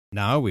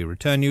Now we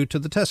return you to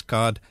the test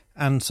card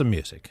and some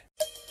music.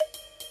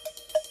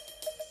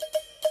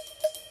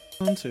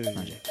 On to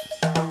Magic.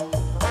 We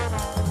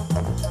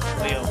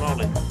are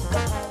rolling.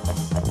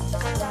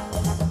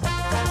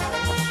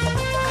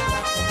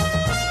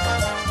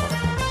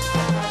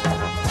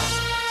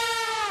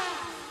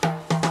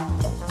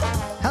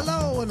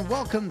 Hello and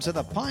welcome to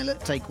the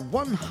Pilot Take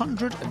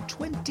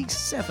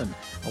 127,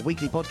 a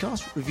weekly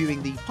podcast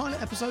reviewing the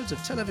pilot episodes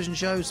of television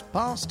shows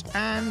past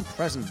and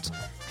present.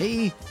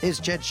 He is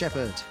Jed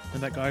Shepherd.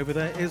 And that guy over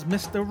there is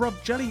Mr. Rob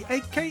Jelly,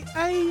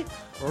 a.k.a.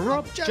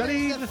 Rob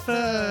Jelly the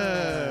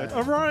Third.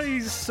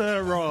 Arise,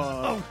 Sir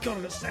Rob. Oh, God,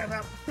 I've got to stand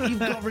up. You've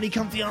got a really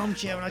comfy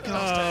armchair and I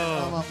can't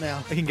stand. I'm up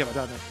now. I can get my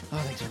dad now. Oh,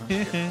 thanks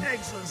very much.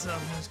 Excellent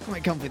stuff. It's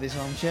quite comfy, this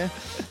armchair.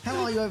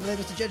 How are you over there,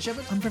 Mr. Jed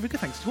Shepherd? I'm very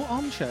good, thanks. Your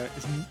armchair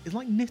is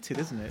like knitted,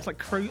 isn't it? It's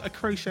like a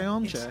crochet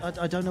armchair.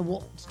 I don't know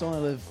what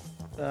style of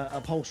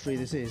upholstery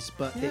this is,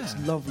 but it's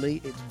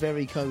lovely. It's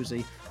very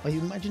cosy. I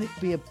imagine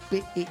it'd be a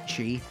bit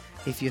itchy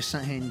if you're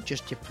sat here in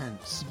just your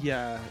pants.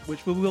 Yeah,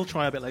 which we will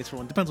try a bit later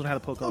on. Depends on how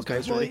the podcast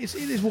goes. Well, really. it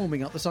is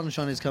warming up. The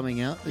sunshine is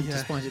coming out,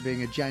 despite it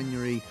being a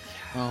January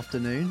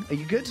afternoon. Are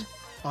you good?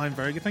 I'm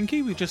very good, thank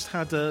you. We just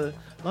had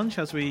lunch,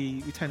 as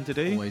we tend to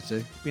do. Always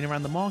do. Been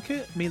around the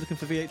market, me looking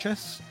for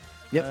VHS.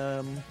 Yep.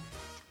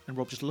 And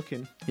Rob just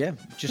looking. Yeah,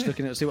 just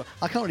looking at see what.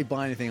 I can't really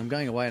buy anything. I'm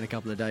going away in a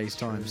couple of days'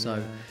 time,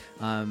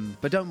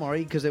 but don't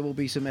worry, because there will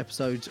be some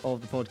episodes of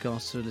the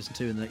podcast to listen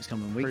to in the next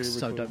coming weeks.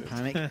 So don't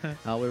panic.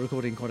 We're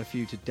recording quite a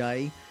few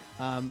today,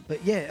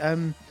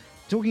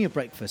 talking of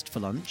breakfast for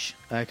lunch,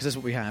 because that's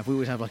what we have. We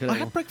always have like a little... I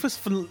have breakfast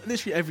for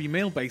literally every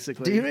meal,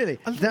 basically. Do you really?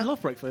 I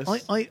love breakfast.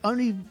 I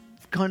only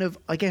kind of,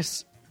 I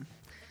guess,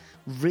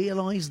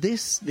 realised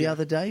this the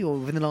other day, or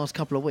within the last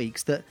couple of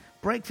weeks, that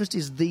breakfast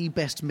is the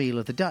best meal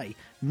of the day.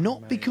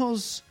 Not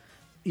because,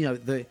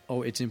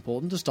 it's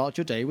important to start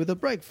your day with a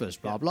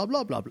breakfast, blah, blah,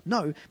 blah, blah, blah.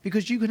 No,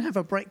 because you can have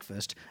a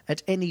breakfast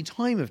at any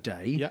time of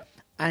day,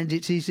 and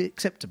it is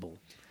acceptable.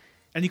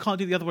 And you can't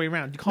do it the other way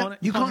around. You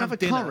can't have a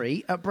dinner.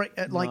 curry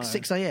at like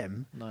 6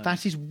 a.m. No.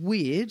 That is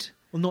weird.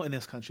 Well, not in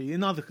this country.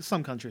 In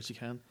some countries you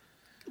can.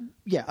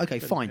 Yeah, okay,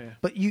 fine. Here.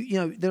 But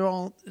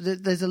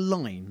there's a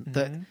line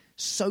that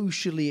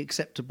socially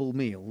acceptable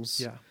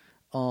meals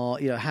are,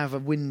 have a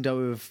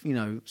window of,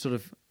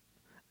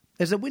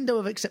 there's a window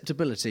of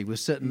acceptability with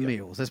certain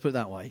meals. Let's put it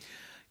that way.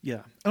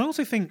 Yeah. I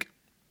also think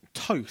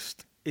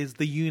toast is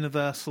the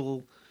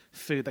universal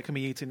food that can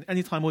be eaten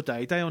any time or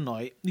day or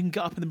night. You can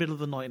get up in the middle of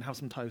the night and have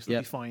some toast.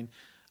 That'll be fine.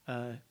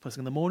 First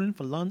thing in the morning,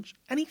 for lunch,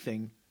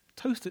 anything.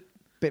 Toast it.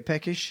 Bit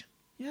peckish.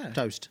 Yeah.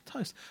 Toast.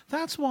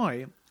 That's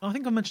why, I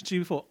think I mentioned to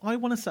you before, I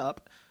want to set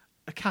up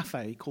a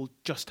cafe called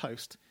Just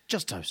Toast.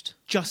 Just toast.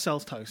 Just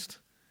sells toast.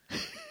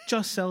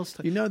 Just sells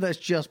toast. You know that's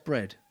just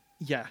bread.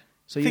 Yeah.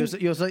 So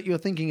you're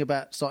thinking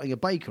about starting a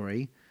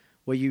bakery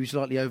where you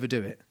slightly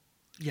overdo it.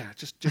 Yeah,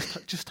 just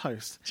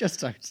toast. Just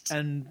toast.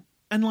 And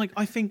like,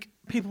 I think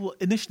people will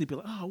initially be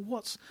like, oh,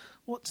 what's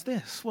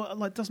this? What,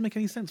 like, doesn't make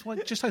any sense. Why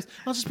just toast?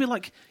 I'll just be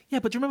like, yeah,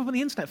 but do you remember when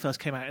the internet first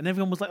came out and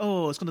everyone was like,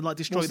 oh, it's going to like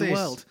destroy the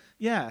world?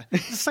 Yeah,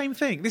 it's the same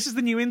thing. This is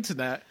the new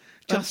internet.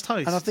 Just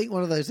toast. And I think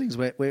one of those things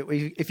where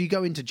if you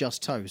go into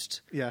Just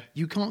Toast,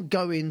 you can't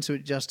go into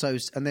Just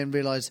Toast and then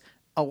realise,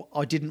 oh,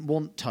 I didn't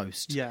want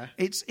toast. Yeah.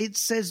 It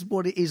says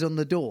what it is on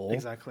the door.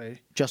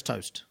 Exactly. Just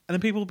toast. And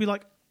then people will be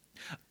like...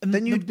 And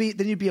then you'd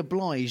be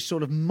obliged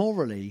sort of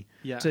morally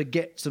to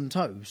get some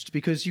toast,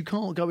 because you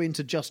can't go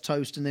into Just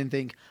Toast and then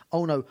think,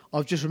 oh no,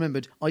 I've just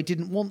remembered I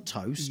didn't want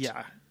toast.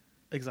 Yeah,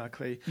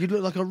 exactly. You'd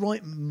look like a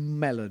right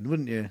melon,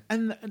 wouldn't you?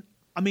 And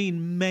I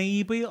mean,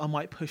 maybe I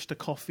might push the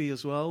coffee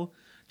as well,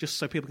 just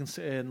so people can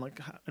sit in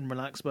and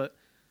relax, but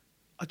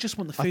I just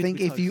want the food. I think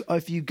to be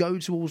if you go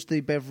towards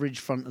the beverage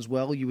front as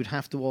well, you would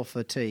have to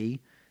offer tea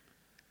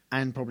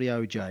and probably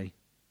OJ.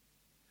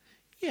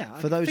 Yeah,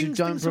 for those who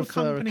don't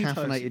prefer a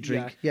caffeinated toast,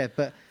 drink. Yeah,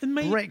 but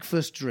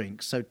breakfast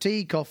drinks. So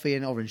tea, coffee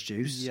and orange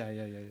juice. Yeah.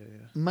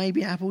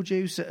 Maybe apple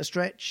juice at a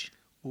stretch.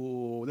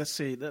 Oh, let's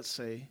see.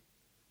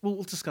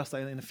 We'll discuss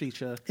that in a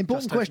future.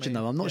 Important question,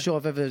 though. I'm not sure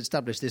I've ever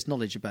established this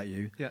knowledge about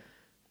you. Yeah.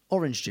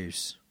 Orange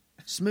juice.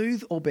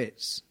 Smooth or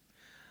bits?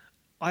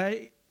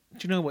 Do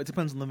you know what? It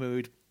depends on the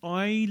mood.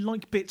 I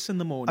like bits in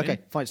the morning. Okay,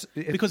 fine.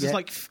 Because it's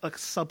like a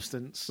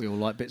substance. We all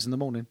like bits in the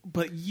morning.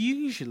 But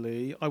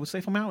usually, I would say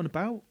if I'm out and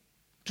about,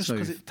 just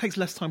because it takes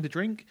less time to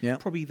drink,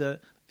 probably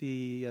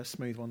the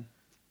smooth one.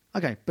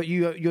 Okay, but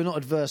you're not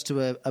adverse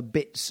to a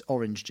bits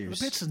orange juice.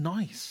 The bits are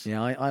nice.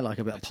 Yeah, I like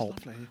a bit of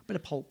pulp. Lovely. A bit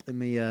of pulp in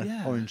the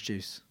orange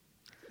juice.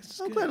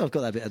 I'm good. glad I've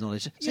got that bit of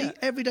knowledge. See,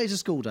 every day's a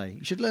school day.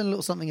 You should learn a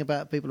little something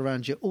about people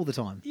around you all the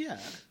time. Yeah,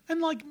 and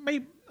like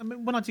maybe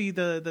when I do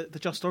the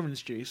Just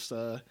Orange Juice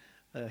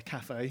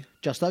cafe,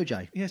 Just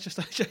OJ. Yeah, it's just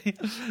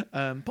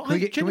OJ.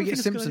 But can we get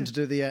Simpson to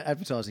do the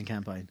advertising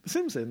campaign? The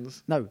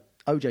Simpsons? No.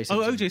 O.J. Simpson.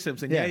 Oh, O.J.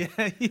 Simpson, yeah.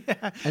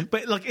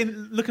 But like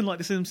looking like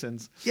the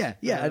Simpsons. Yeah.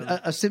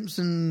 A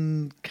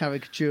Simpson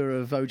caricature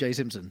of O.J.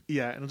 Simpson.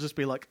 Yeah, and it'll just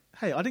be like,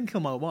 hey, I didn't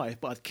kill my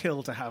wife, but I'd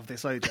kill to have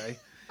this O.J.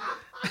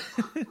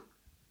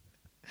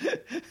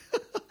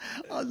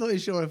 I'm not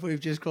sure if we've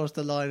just crossed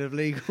the line of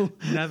legal.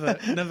 Never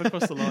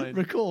cross the line.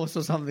 Recourse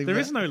or something. There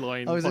is no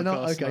line. Oh, is there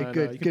not? Okay, no,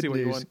 good. No. You can good do what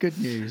you news. want. Good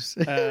news.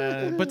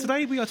 But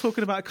today we are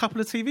talking about a couple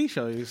of TV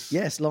shows.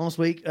 Yes, last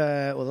week,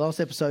 the last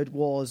episode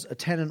was a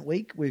Tenant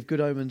week with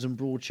Good Omens and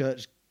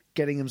Broadchurch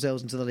getting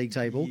themselves into the league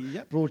table.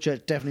 Yep.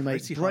 Broadchurch definitely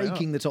Pretty high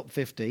breaking the top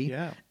 50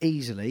 Yeah.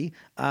 easily.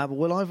 But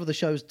will either of the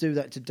shows do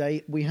that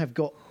today? We have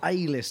got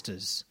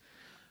A-listers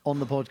on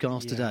the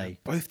podcast today.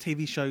 Both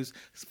TV shows,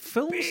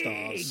 film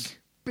stars.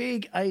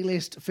 Big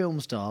A-list film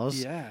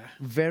stars. Yeah.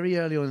 Very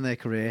early on in their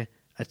career,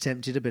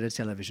 attempted a bit of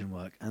television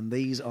work. And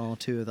these are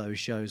two of those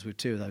shows with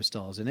two of those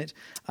stars in it.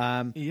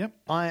 Yep.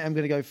 I am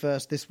going to go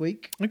first this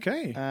week.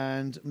 Okay.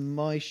 And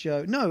my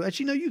show... No,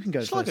 actually, no, you can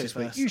go Shall I first go this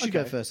week. first? You should go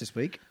Okay. first this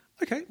week.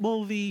 Okay,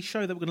 well, the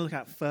show that we're going to look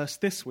at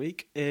first this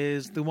week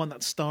is the one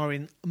that's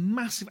starring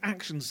massive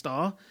action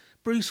star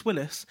Bruce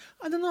Willis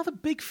and another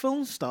big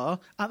film star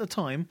at the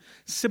time,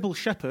 Cybil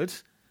Shepherd.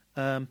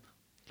 You're a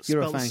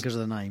spells- fan because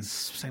of the name.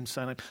 Same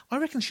surname. I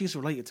reckon she's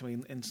related to me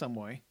in some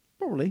way.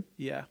 Probably.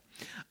 Yeah.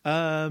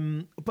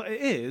 But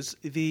it is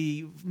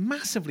the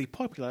massively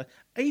popular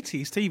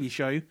 80s TV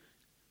show,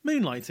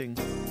 Moonlighting.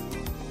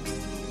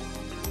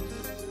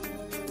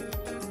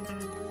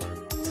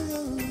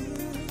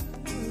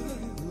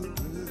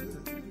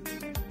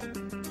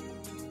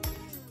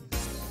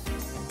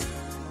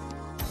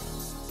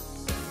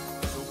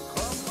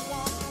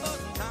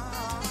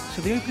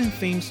 So the opening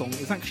theme song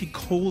is actually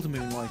called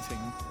Moonlighting,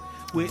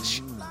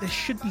 which there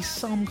should be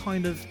some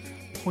kind of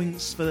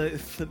points for the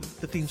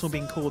theme song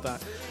being called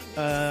that.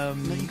 No,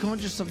 you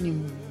can't just suddenly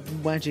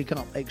magic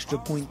up extra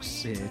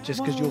points here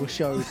just because your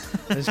show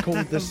has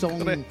called the song,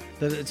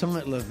 the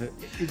title of it.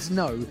 It's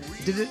no.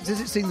 Does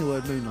it sing the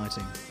word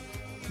Moonlighting?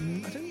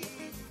 I don't.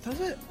 Does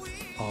it?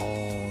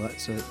 Oh,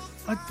 that's it.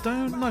 I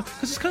don't know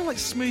because it's kind of like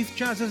smooth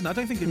jazz, isn't it? I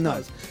don't think it No.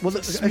 does. Well,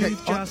 It's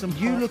smooth jazz and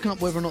you pop. look up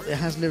whether or not it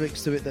has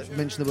lyrics to it that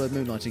mention the word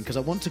Moonlighting because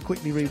I want to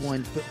quickly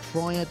rewind, but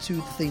prior to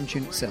the theme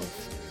tune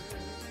itself,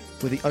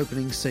 with the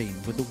opening scene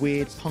with the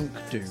weird punk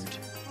dude.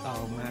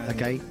 Oh man.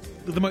 Okay.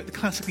 The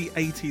classically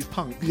 80s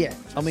punk. Yeah,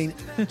 I mean,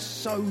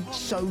 so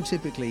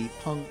typically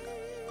punk,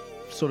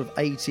 sort of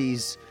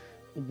 80s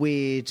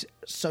weird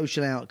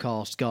social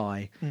outcast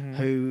guy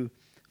who,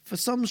 for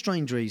some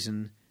strange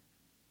reason,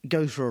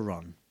 goes for a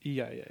run.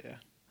 Yeah.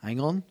 Hang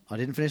on, I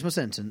didn't finish my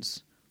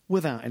sentence.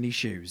 Without any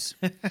shoes.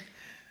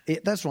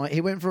 That's right, he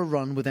went for a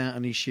run without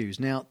any shoes.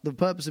 Now, the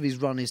purpose of his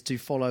run is to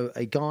follow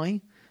a guy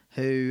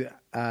who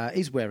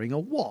is wearing a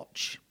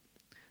watch.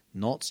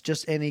 Not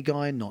just any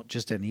guy, not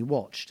just any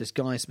watch. This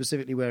guy is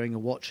specifically wearing a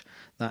watch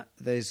that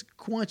there's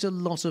quite a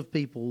lot of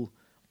people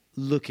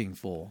looking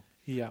for.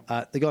 Yeah.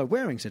 The guy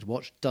wearing said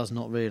watch does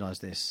not realise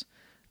this.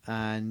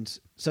 And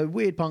so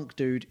weird punk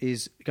dude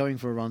is going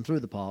for a run through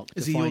the park.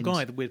 Is to he your find-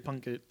 guy, the weird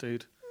punk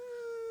dude?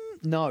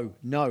 No.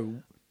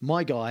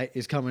 My guy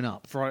is coming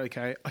up. Right,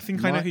 okay. I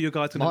think I know who your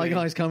guy's going to My be.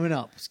 guy's coming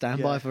up.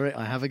 Stand by Yeah. for it.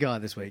 I have a guy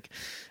this week.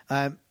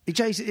 He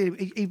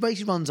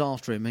basically runs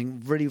after him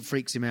and really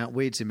freaks him out,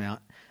 weirds him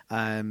out.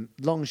 Long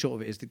and short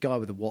of it is the guy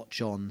with the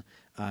watch on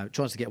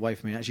tries to get away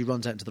from him, actually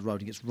runs out into the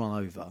road and gets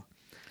run over.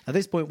 At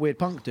this point, weird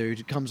punk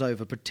dude comes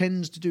over,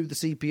 pretends to do the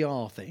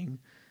CPR thing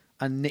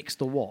and nicks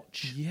the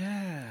watch.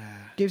 Yeah.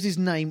 Gives his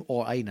name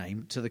or a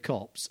name to the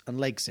cops and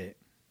legs it.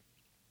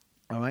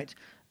 All right?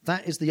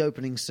 That is the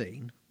opening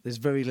scene. There's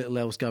very little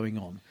else going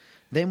on.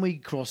 Then we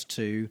cross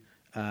to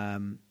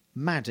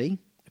Maddie,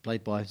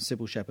 played by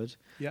Cybil Shepherd,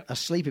 Yep.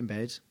 asleep in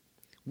bed,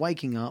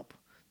 waking up.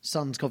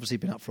 Sun's obviously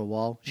been up for a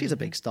while. She's a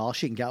big star.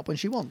 She can get up when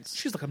she wants.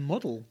 She's like a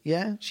model.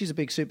 Yeah, she's a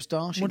big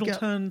superstar. She Model can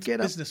turned get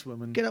up,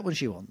 businesswoman. Get up when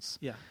she wants.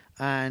 Yeah.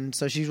 And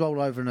so she's rolled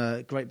over in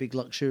a great big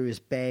luxurious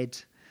bed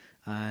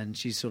and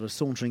she's sort of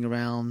sauntering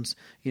around,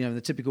 in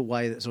the typical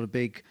way that sort of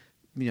big,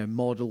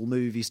 model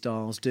movie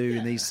stars do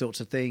in these sorts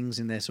of things,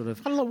 in their sort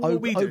of Kinda like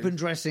what we do. open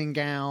dressing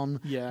gown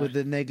Yeah. with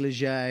the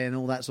negligee and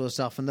all that sort of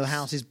stuff. And the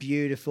house is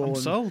beautiful. I'm and,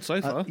 sold so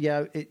far.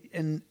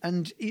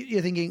 and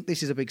you're thinking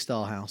this is a big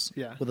star house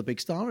Yeah. with a big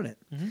star in it.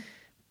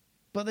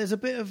 But there's a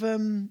bit of,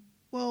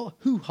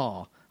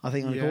 hoo-ha, I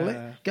think I'd call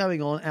Yeah. it,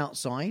 going on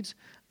outside.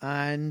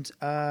 And,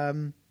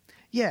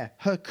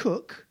 her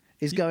cook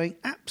is going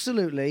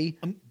absolutely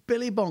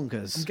Billy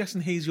bonkers. I'm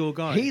guessing he's your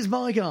guy. He's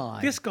my guy.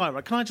 This guy,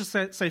 right? Can I just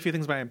say a few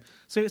things about him?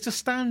 So it's a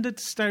standard,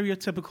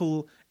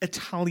 stereotypical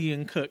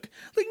Italian cook.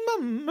 Like,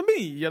 mamma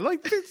mia,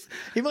 like this.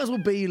 He might as well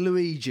be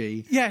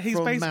Luigi. Yeah, he's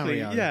from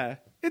basically, Mario. yeah.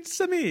 It's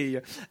me.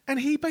 And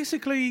he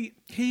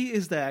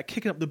is there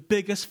kicking up the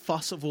biggest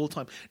fuss of all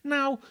time.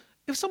 Now,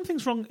 if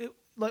something's wrong,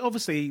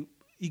 obviously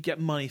you get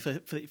money for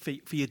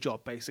your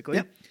job, basically.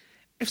 Yep.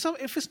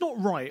 If it's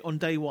not right on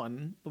day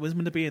one, the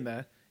wisdom to be in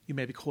there, you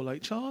maybe call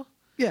HR.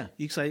 Yeah.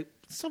 You say,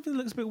 something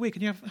looks a bit weird,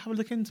 can you have a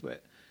look into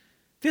it?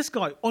 This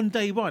guy, on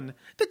day one,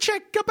 the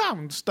check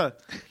bounced.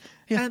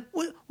 Yeah. And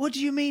what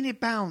do you mean it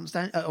bounced?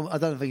 I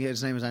don't think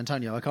his name was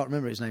Antonio. I can't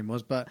remember what his name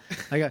was. But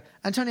I go,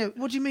 Antonio,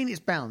 what do you mean it's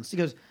bounced? He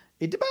goes,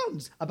 it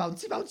bounced. A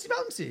bouncy, bouncy,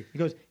 bouncy. He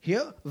goes,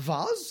 here,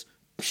 vase.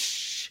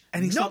 Psh,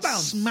 And he no starts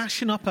bounce.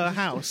 smashing up her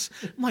house.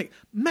 I'm like,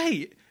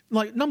 mate,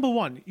 Like, number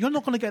one, you're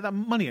not going to get that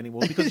money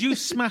anymore because you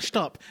smashed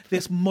up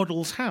this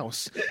model's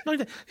house. No,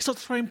 he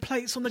starts throwing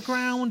plates on the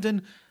ground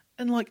and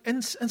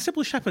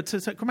Cybil Shepherd,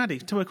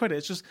 to her credit,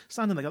 is just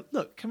standing there.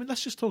 Look,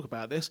 let's just talk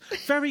about this.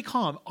 Very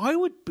calm. I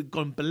would have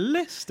gone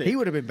ballistic. He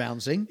would have been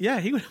bouncing. Yeah,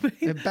 he would have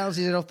been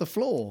bouncing it off the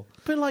floor.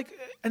 But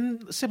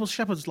and Cybil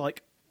Shepherd's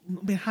like,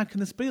 I mean, how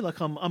can this be? Like,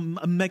 I'm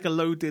a mega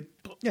loaded,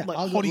 I've got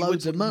Hollywood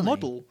loads of money.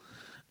 model.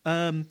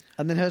 And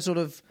then her sort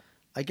of,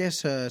 I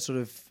guess her sort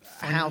of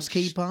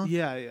housekeeper.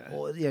 Yeah.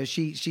 Or,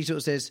 she sort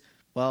of says,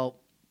 well,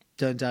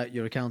 turns out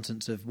your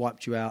accountants have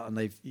wiped you out and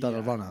they've done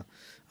a runner.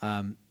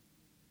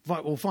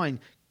 Right, well, fine.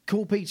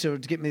 Call Peter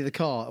to get me the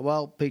car.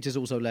 Well, Peter's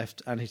also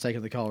left and he's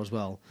taken the car as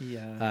well.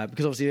 Yeah.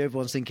 Because obviously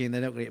everyone's thinking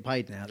they're not going to get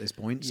paid now at this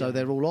point. So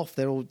they're all off.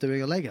 They're all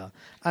doing a legger.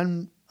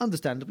 And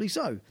understandably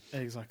so.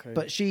 Exactly.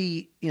 But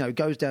she,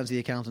 goes down to the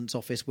accountant's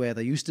office where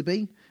they used to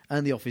be,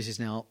 and the office is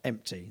now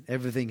empty.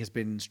 Everything has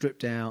been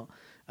stripped out,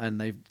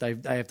 and they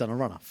have done a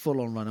runner,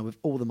 full-on runner with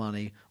all the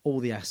money, all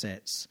the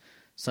assets.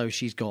 So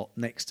she's got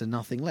next to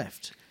nothing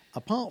left,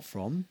 apart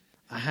from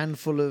a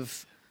handful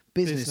of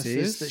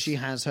businesses that she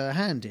has her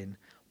hand in,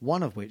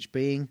 one of which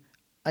being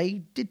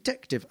a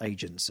detective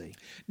agency.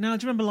 Now,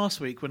 do you remember last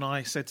week when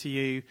I said to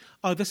you,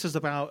 this is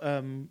about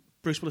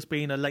Bruce Willis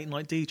being a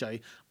late-night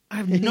DJ? I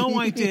have no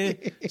idea.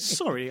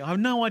 Sorry, I have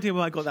no idea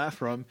where I got that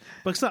from.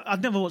 Because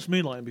I've never watched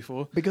Moonlighting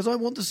before. Because I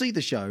want to see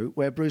the show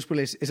where Bruce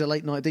Willis is a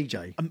late-night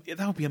DJ.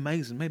 That would be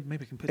amazing. Maybe I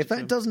can pitch it If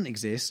that doesn't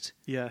exist,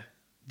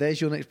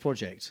 there's your next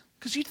project.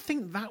 Because you'd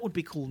think that would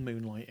be called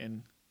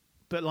Moonlighting.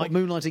 But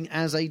moonlighting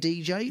as a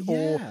DJ? Yeah.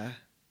 Or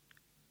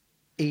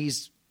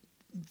he's...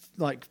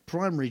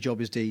 primary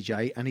job is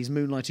DJ, and he's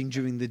moonlighting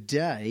during the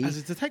day as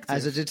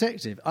a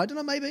detective. I don't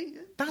know, maybe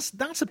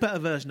that's a better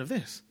version of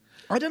this.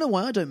 I don't know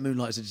why I don't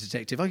moonlight as a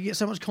detective. I could get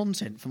so much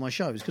content for my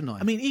shows, couldn't I?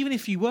 I mean, even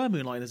if you were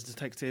moonlighting as a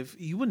detective,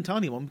 you wouldn't tell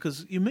anyone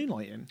because you're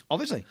moonlighting.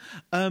 Obviously.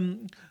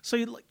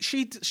 So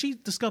she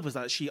discovers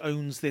that she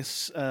owns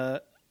this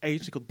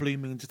agency called Blue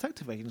Moon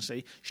Detective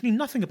Agency. She knew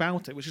nothing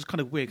about it, which is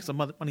kind of weird because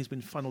the money's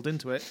been funneled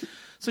into it.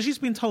 So she's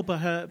been told by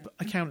her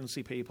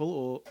accountancy people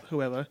or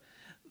whoever.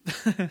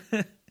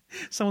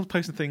 Someone's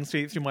posting things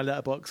through my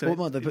letterbox. What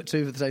might they put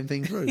two of the same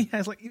thing through? Yeah,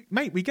 it's like,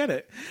 mate, we get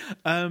it.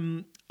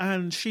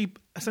 And she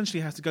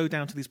essentially has to go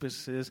down to these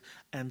businesses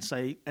and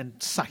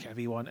sack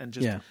everyone and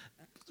just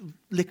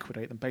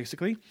liquidate them,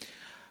 basically.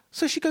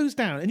 So she goes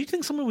down, and you'd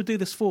think someone would do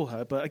this for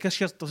her, but I guess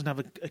she doesn't have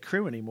a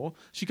crew anymore.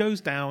 She goes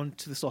down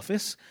to this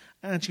office,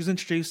 and she's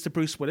introduced to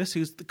Bruce Willis,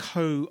 who's the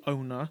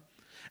co-owner.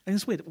 And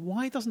it's weird.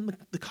 Why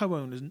doesn't the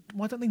co-owners?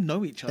 Why don't they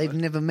know each other? They've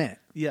never met.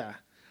 Yeah.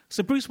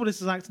 So Bruce Willis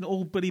is acting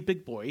all bully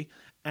big boy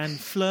and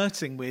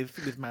flirting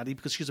with Maddie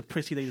because she's a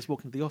pretty lady that's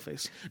walking to the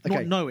office,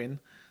 not knowing.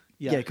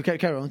 Yeah,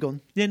 carry on, go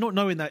on. Yeah, not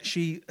knowing that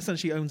she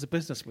essentially owns a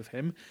business with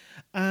him.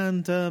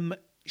 And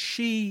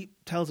she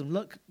tells him,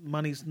 look,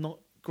 money's not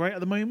great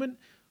at the moment.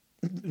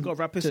 We've got to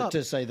wrap this up.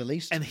 To say the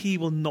least. And he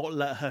will not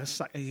let her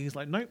sack. He's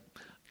like, nope.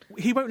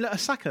 He won't let her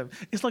sack him.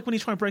 It's like when you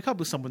try and break up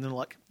with someone, they're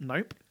like,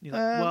 nope. You're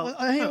like, well,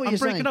 I hear what I'm you're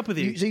breaking saying. up with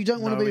you. So you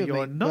don't want to be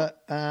with me, not.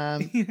 but I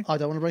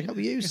don't want to break up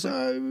with you,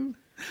 so...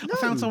 No. I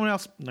found someone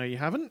else. No, you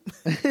haven't.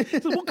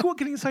 So what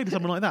can you say to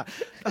someone like that?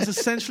 That's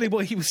essentially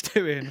what he was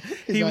doing.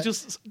 He was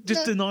just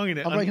denying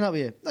it. I'm breaking up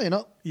with you. No, you're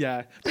not.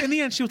 Yeah. But in the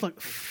end, she was like,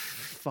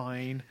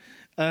 fine.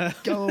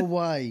 Go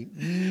away.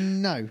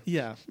 No.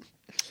 Yeah.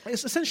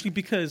 It's essentially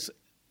because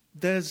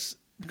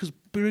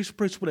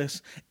Bruce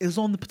Willis is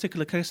on the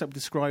particular case that we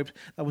described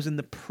that was in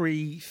the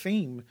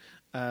pre-theme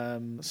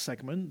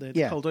segment,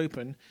 the cold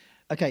open.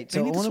 Okay, so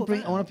I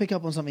want to pick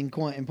up on something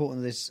quite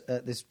important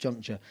at this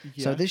juncture.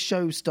 Yeah. So this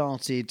show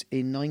started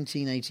in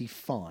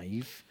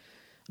 1985.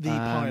 The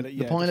pilot,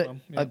 The pilot,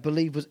 I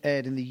believe, was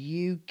aired in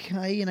the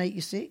UK in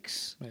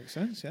 86. Makes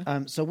sense,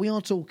 yeah. So we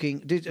are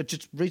talking...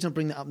 Just the reason I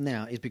bring that up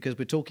now is because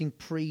we're talking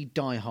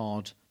pre-Die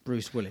Hard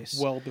Bruce Willis.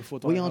 Well before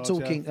Die Hard, We are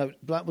talking...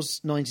 that was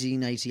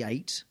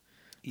 1988.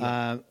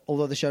 Yeah.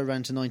 Although the show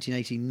ran to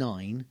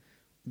 1989...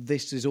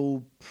 This is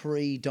all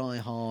pre-Die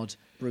Hard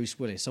Bruce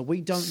Willis, so we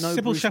don't know.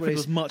 Cybil Shepherd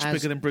was much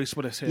bigger than Bruce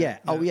Willis here. Yeah.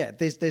 Oh, yeah.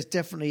 There's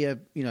definitely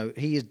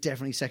he is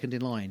definitely second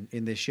in line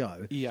in this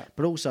show. Yeah.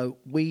 But also,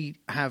 we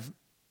have,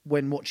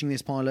 when watching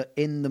this pilot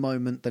in the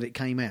moment that it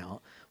came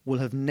out, will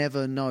have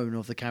never known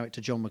of the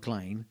character John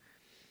McClane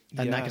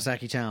and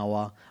Nagasaki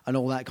Tower and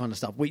all that kind of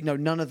stuff. We know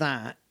none of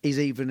that is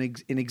even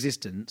in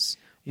existence.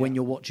 When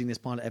you're watching this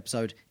pilot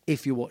episode,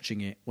 if you're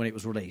watching it when it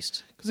was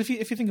released. Because if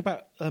you think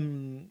about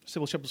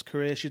Cybil Shepherd's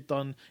career, she'd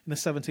done in the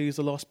 70s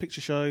The Last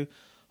Picture Show,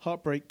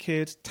 Heartbreak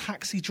Kid,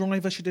 Taxi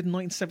Driver she did in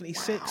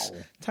 1976.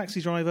 Wow.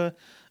 Taxi Driver.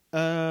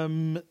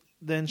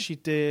 Then she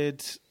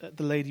did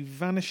The Lady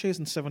Vanishes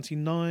in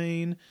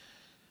 79.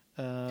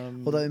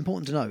 Although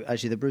important to note,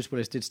 actually, that Bruce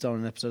Willis did star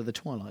in an episode of The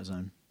Twilight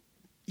Zone.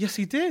 Yes,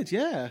 he did.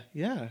 Yeah.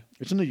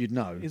 Which I know you'd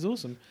know. He's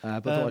awesome. But I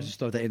thought I'd just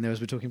throw that in there as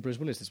we're talking Bruce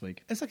Willis this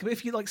week. Exactly. But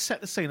if you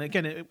set the scene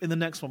again in the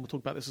next one, we'll talk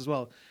about this as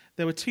well.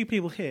 There were two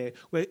people here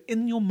where,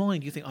 in your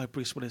mind, you think, "Oh,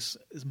 Bruce Willis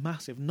is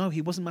massive." No,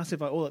 he wasn't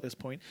massive at all at this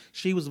point.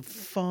 She was a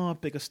far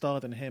bigger star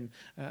than him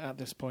at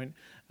this point.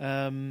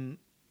 And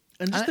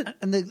And just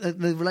and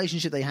the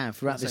relationship they have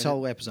throughout this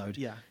whole episode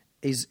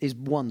is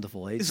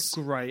wonderful. It's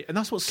great. And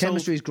that's what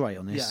chemistry is great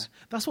on this.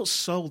 Yeah, that's what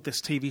sold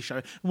this TV show.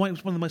 And why it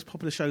was one of the most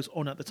popular shows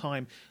on at the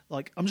time.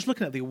 Like, I'm just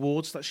looking at the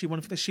awards that she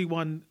won for this.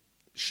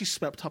 She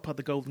swept up at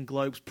the Golden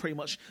Globes pretty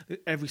much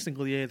every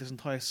single year, this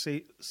entire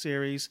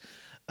series.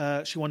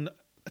 She won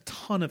a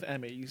ton of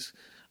Emmys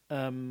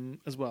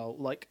as well.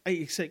 Like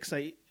 86,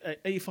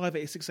 85,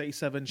 86,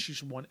 87,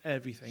 she won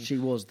everything. She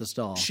was the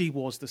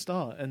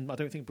star. And I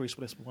don't think Bruce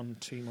Willis won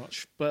too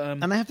much. But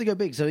and they have to go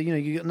big. So,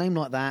 you got a name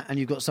like that, and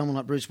you've got someone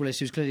like Bruce Willis,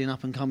 who's clearly an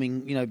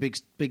up-and-coming,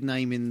 big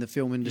name in the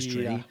film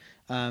industry,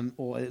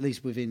 or at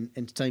least within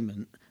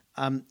entertainment.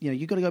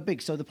 You've got to go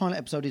big. So the pilot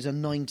episode is a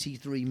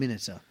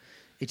 93-minuter.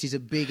 It is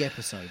a big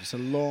episode. It's a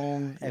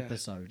long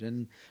episode,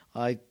 and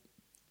I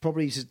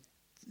probably should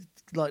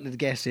likely to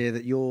guess here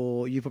that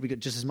you've probably got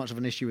just as much of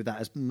an issue with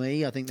that as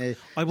me. I think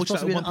I watched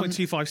that at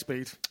 1.25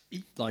 speed.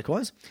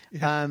 Likewise,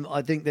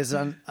 I think there's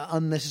an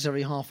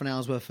unnecessary half an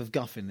hour's worth of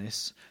guff in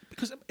this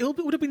because it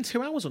would have been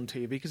 2 hours on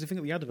TV. Because if you think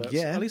of the adverts,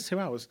 at least 2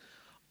 hours.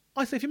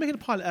 I say if you're making a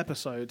pilot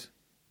episode,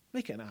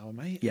 make it an hour,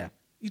 mate. Yeah.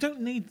 You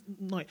don't need,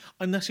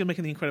 unless you're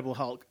making The Incredible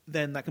Hulk,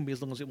 then that can be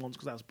as long as it wants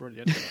because that's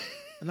brilliant.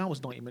 And that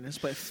was 90 minutes,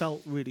 but it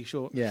felt really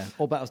short. Yeah,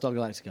 or Battlestar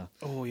Galactica.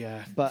 Oh,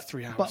 yeah, but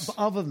 3 hours. But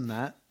other than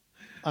that,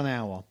 an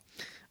hour.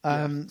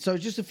 So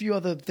just a few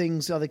other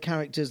things, other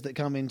characters that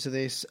come into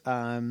this.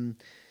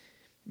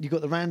 You've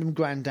got the random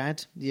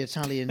granddad, the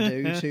Italian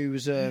dude,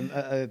 who's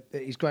at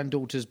his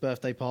granddaughter's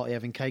birthday party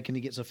having cake, and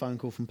he gets a phone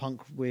call from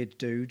punk weird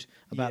dude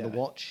about the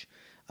watch.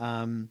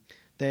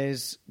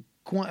 There's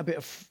quite a bit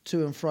of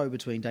to and fro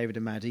between David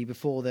and Maddie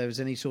before there was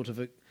any sort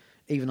of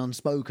even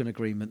unspoken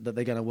agreement that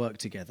they're going to work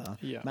together.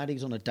 Yeah.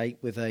 Maddie's on a date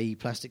with a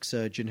plastic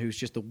surgeon who's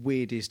just the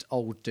weirdest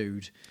old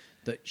dude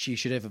that she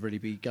should ever really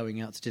be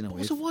going out to dinner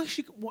with. So why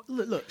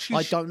look,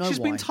 I don't know she's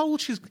why. been told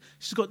she's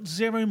got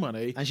zero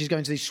money. And she's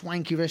going to these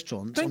swanky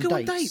restaurants Don't on go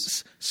dates. on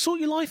dates. Sort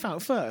your life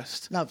out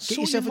first. No, get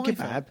yourself a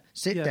kebab,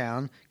 sit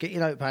down, get your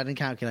notepad and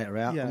calculator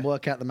out and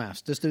work out the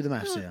maths. Just do the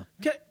maths here.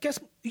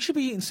 You should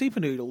be eating super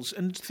noodles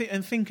and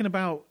thinking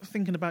about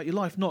your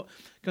life, not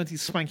going to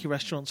these swanky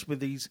restaurants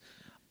with these...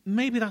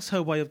 Maybe that's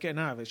her way of getting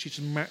out of it. She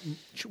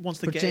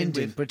wants to get in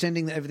with...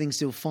 Pretending that everything's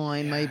still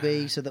fine,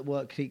 maybe, so that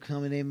work keeps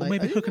coming in. Or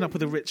maybe hooking up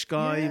with a rich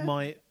guy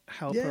might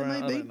help her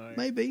out. I don't know.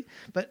 Maybe.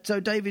 But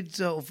so David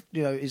sort of,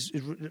 is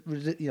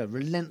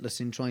relentless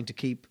in trying to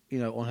keep,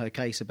 on her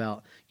case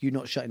about you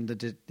not shutting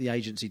the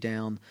agency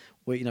down.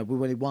 We're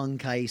only one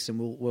case and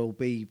we'll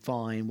be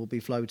fine. We'll be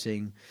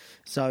floating.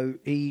 So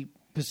he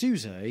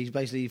pursues her.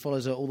 He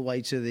follows her all the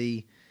way to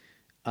the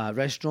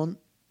restaurant.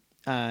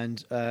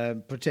 And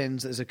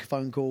pretends there's a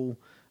phone call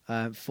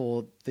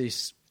for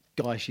this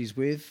guy she's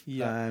with,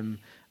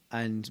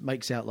 and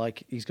makes out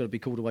like he's got to be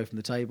called away from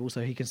the table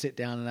so he can sit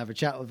down and have a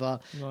chat with her.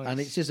 Nice. And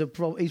it's just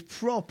he's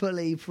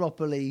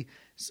properly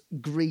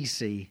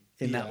greasy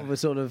in that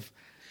sort of.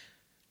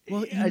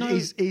 Well,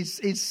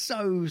 it's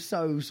so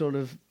sort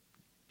of.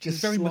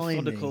 Just very slimy.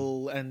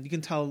 Methodical, and you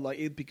can tell like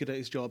he'd be good at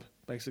his job,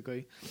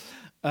 basically.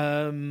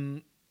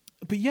 But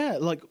yeah,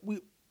 like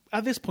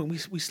at this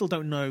point, we still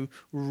don't know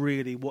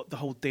really what the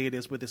whole deal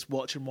is with this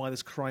watch and why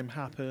this crime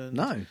happened.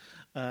 No.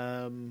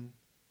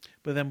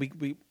 But then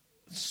we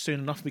soon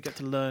enough we get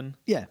to learn.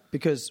 Yeah,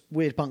 because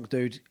weird punk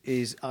dude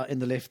is in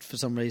the lift for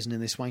some reason in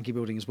this swanky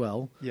building as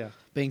well. Yeah.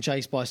 Being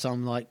chased by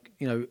some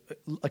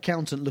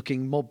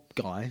accountant-looking mob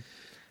guy.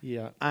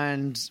 Yeah.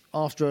 And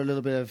after a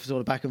little bit of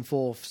sort of back and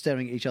forth,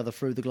 staring at each other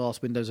through the glass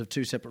windows of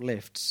two separate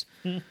lifts,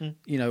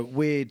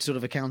 weird sort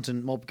of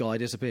accountant mob guy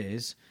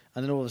disappears,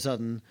 and then all of a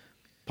sudden,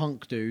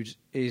 punk dude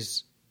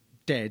is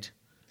dead.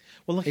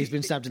 Well, he's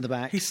been stabbed in the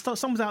back.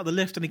 Someone's out of the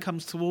lift and he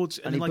comes towards...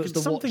 And he puts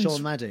the watch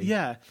on Maddie.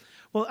 Yeah.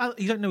 Well,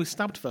 you don't know he's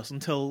stabbed first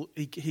until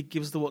he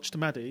gives the watch to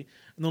Maddie,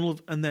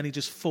 and then he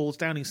just falls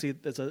down and you see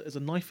there's a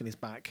knife in his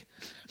back,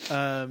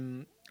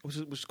 which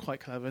is quite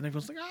clever, and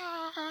everyone's like,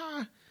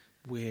 ah!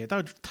 Weird. That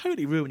would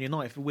totally ruin your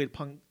night if a weird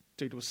punk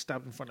dude was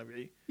stabbed in front of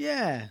you.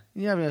 Yeah.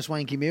 You're having a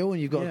swanky meal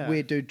and you've got a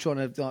weird dude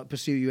trying to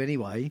pursue you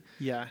anyway.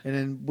 Yeah. And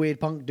then weird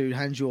punk dude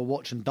hands you a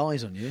watch and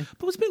dies on you.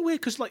 But it was a bit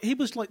weird because he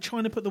was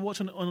trying to put the watch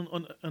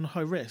on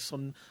her wrist,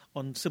 on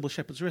Cybil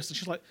Shepherd's wrist, and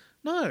she's like,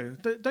 no,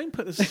 don't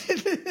put this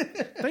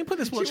don't put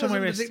this watch on my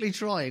wrist. She wasn't particularly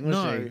trying,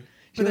 was she?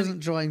 She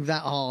wasn't trying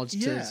that hard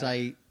to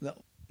say, no,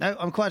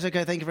 I'm quite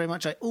okay, thank you very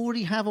much. I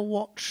already have a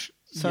watch.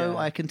 So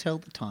I can tell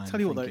the time. Tell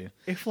you what, though,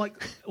 if a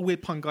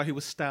weird punk guy who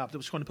was stabbed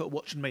was trying to put a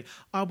watch on me,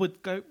 I would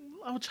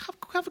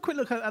have a quick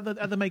look at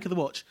the make of the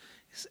watch.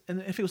 And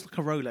if it was like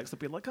a Rolex, I'd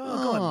be like, go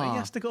on,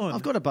 mate, stick it on.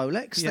 I've got a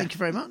Bolex, thank you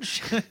very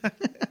much. But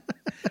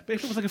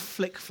if it was like a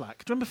Flick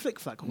Flack, do you remember Flick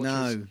Flack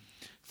watches? No.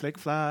 Flick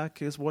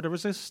Flack is water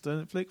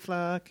resistant, Flick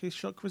Flack is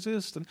shock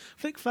resistant,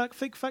 Flick Flack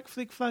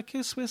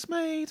is Swiss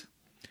made.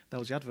 That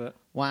was the advert.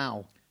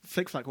 Wow.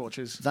 Flick Flack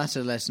watches. That's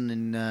a lesson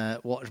in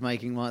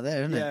watchmaking right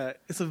there, isn't it? Yeah,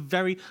 it's a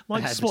very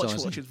Swatch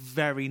watch is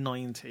very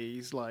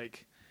 90s,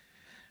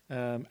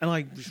 and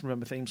I just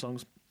remember theme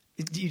songs.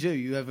 You do.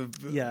 You have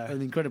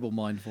an incredible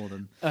mind for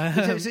them.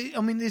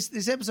 I mean,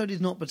 this episode is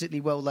not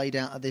particularly well laid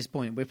out at this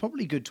point. We're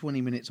probably good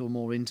 20 minutes or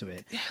more into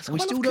it. Yeah, and we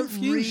still don't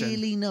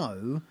really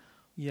know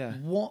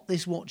what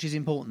this watch is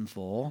important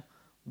for,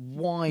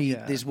 why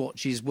this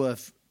watch is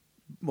worth,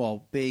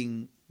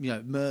 being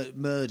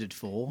murdered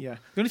for. Yeah.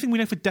 The only thing we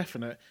know for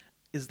definite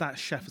is that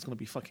chef is going to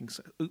be fucking...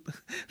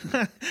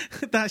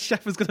 that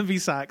chef is going to be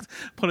sacked.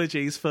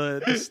 Apologies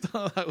for the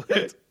start of that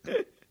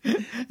word.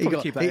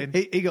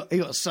 He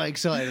got so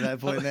excited at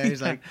that point there.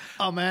 He's like,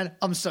 "Oh man,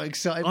 I'm so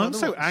excited." I'm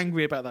so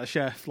angry about that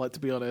chef. Like,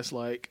 to be honest,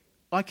 like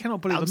I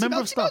cannot believe the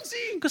member of staff.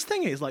 Because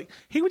thing is, like,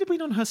 he would have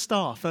been on her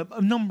staff for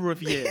a number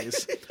of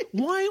years.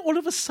 Why all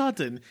of a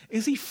sudden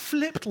is he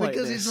flipped like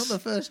because this? It's not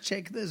the first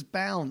check that's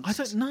bounced.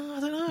 I don't know.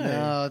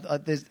 No,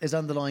 there's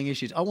underlying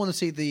issues. I want to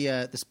see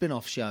the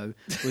spin-off show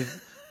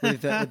with the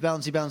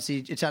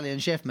bouncy Italian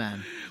chef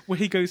man, where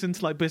he goes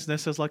into like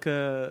business as like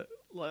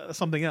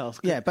something else.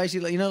 Yeah,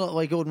 basically, like the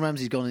way Gordon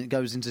Ramsay's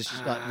goes into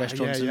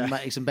restaurants and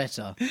makes them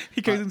better.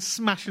 He goes and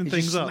smashing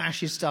things up.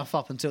 Smashes stuff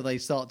up until they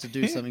start to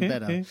do something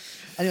better.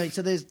 Anyway,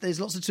 so there's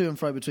lots of to and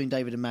fro between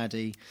David and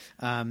Maddie.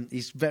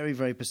 He's very,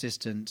 very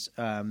persistent.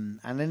 And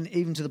then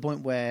even to the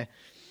point where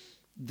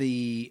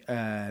the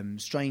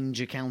strange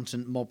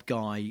accountant mob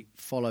guy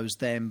follows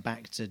them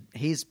back to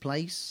his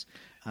place.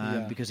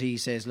 Because he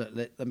says, look,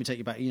 let me take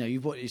you back.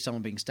 You've watched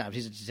someone being stabbed.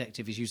 He's a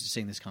detective. He's used to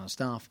seeing this kind of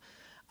stuff.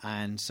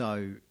 And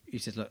so he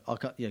says, look, I'll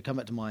come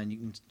back to mine. You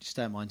can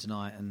stay at mine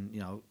tonight, and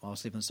I'll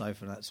sleep on the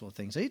sofa and that sort of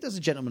thing. So he does a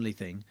gentlemanly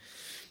thing,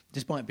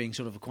 despite being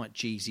sort of a quite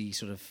cheesy,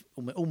 sort of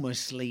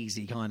almost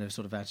sleazy kind of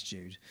sort of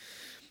attitude.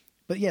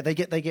 But yeah, they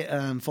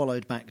get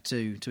followed back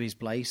to his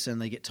place,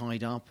 and they get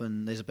tied up,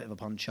 and there's a bit of a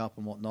punch up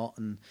and whatnot.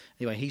 And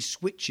anyway, he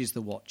switches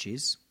the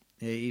watches.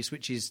 He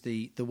switches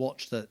the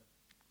watch that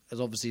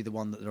is obviously the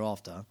one that they're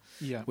after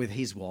with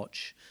his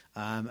watch,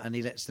 and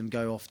he lets them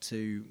go off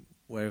to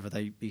wherever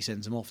he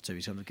sends them off to.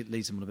 He sort of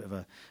leads them on a bit of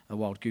a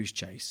wild goose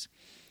chase,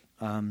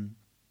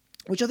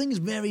 which I think is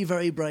very,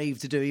 very brave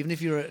to do. Even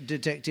if you're a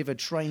detective, a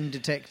trained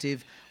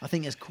detective, I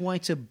think it's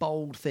quite a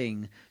bold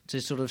thing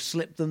to sort of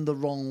slip them the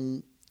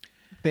wrong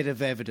bit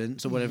of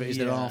evidence or whatever it is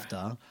they're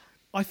after.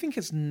 I think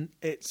it's a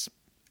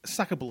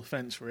sackable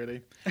offence,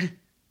 really.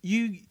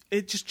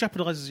 It just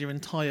jeopardises your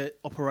entire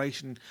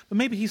operation. But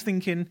maybe he's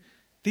thinking,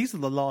 these are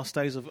the last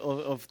days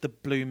of the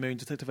Blue Moon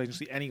Detective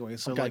Agency anyway.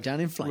 So go down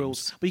in flames.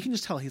 Rules. But you can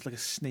just tell he's like a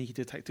sneaky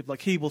detective.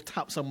 Like, he will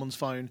tap someone's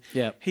phone.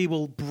 Yeah. He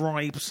will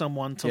bribe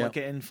someone to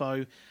get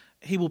info.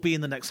 He will be in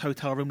the next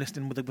hotel room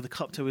listening with a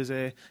cup to his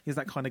ear. He's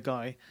that kind of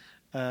guy.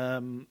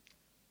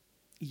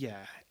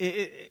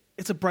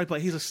 It's a bribe,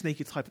 but he's a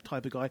sneaky type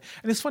of guy.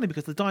 And it's funny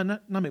because the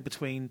dynamic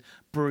between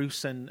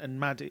Bruce and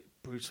Maddie...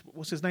 Bruce,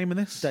 what's his name in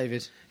this?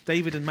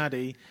 David and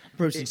Maddie.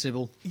 Bruce and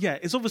Cybil. Yeah,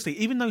 it's obviously,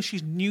 even though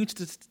she's new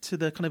to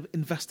the kind of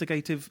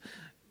investigative,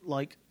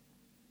 like,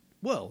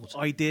 world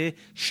idea,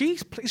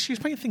 she's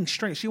playing things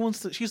straight.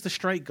 She's the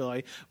straight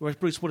guy, whereas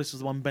Bruce Willis is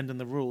the one bending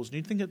the rules. And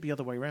you'd think it'd be the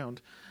other way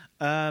around.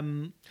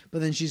 But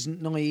then she's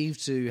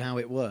naive to how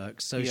it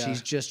works, so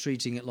she's just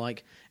treating it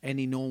like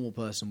any normal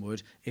person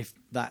would if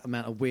that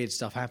amount of weird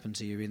stuff happened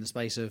to you in the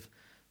space of,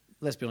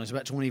 let's be honest,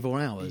 about 24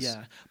 hours.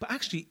 Yeah, but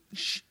actually...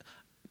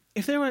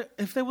 If there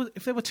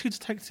were two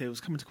detectives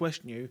coming to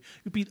question you,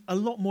 you'd be a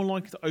lot more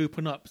likely to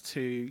open up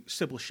to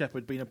Cybil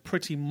Shepherd being a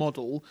pretty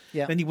model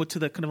than you would to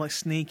the kind of like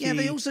sneaky... Yeah,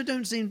 they also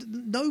don't seem...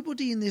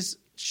 Nobody in this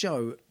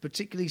show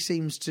particularly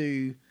seems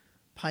to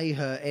pay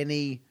her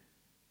any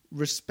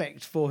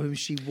respect for who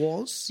she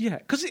was. Yeah,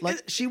 because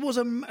she was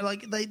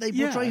they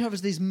portray her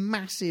as this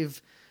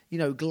massive...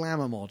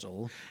 glamour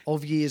model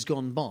of years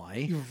gone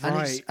by. You're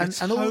right. And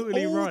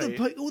totally right.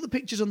 All the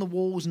pictures on the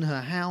walls in her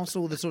house,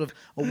 all the sort of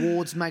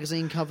awards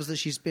magazine covers that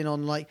she's been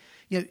on,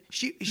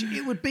 she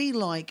it would be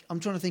like, I'm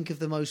trying to think of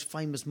the most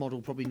famous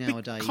model probably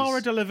nowadays.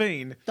 Cara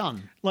Delevingne.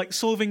 Done. Like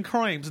solving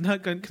crimes and her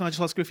going, can I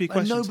just ask you a few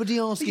questions? Nobody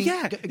asking.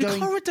 Yeah,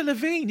 Cara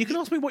Delevingne. You can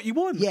ask me what you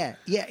want. Yeah.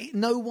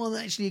 No one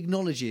actually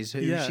acknowledges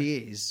who she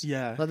is.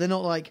 Yeah. Like, they're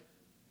not like,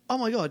 oh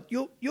my God,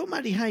 you're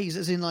Maddie Hayes,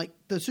 as in like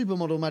the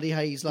supermodel Maddie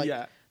Hayes, like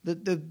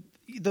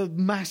the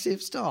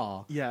massive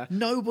star. Yeah.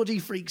 Nobody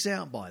freaks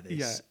out by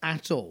this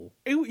at all.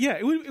 It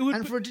would.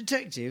 And for a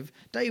detective,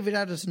 David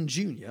Addison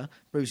Jr.,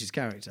 Bruce's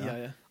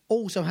character,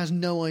 also has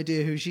no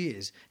idea who she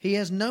is. He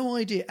has no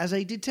idea, as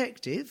a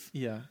detective,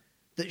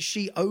 that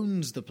she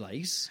owns the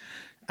place.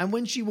 And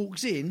when she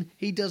walks in,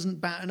 he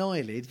doesn't bat an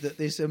eyelid that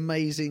this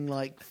amazing,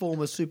 like,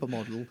 former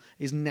supermodel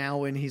is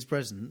now in his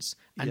presence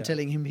and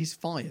telling him he's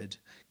fired.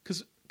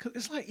 Because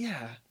it's like,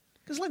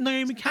 it's like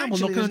Naomi Campbell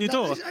knocking on your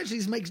door.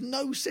 This makes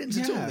no sense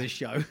at all, this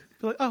show.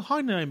 Like, oh,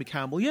 hi, Naomi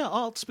Campbell. Yeah,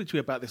 I'll speak to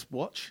you about this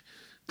watch.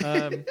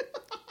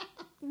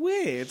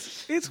 Weird.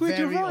 It's weird,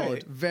 you're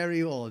right.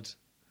 Very odd.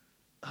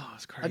 Oh,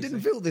 it's crazy. I didn't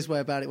feel this way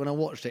about it when I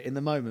watched it in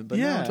the moment, but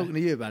now I'm talking to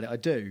you about it, I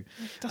do.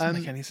 It doesn't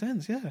make any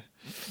sense,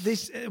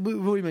 This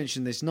we've already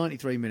mentioned this,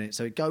 93 minutes,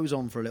 so it goes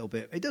on for a little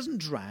bit. It doesn't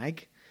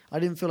drag. I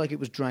didn't feel like it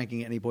was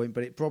dragging at any point,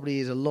 but it probably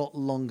is a lot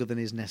longer than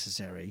is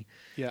necessary.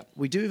 Yeah.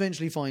 We do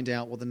eventually find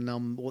out what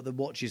the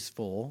watch is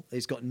for.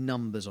 It's got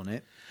numbers on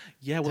it.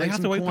 Yeah, well, they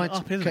have to open it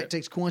up, isn't It it?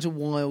 takes quite a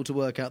while to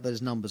work out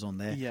those numbers on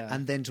there, Yeah.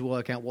 and then to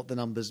work out what the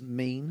numbers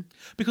mean.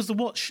 Because the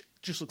watch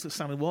just looks like a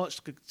standard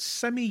watch, like a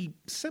semi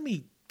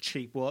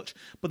cheap watch,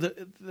 but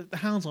the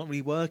hands aren't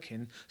really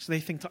working, so they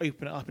think to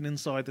open it up, and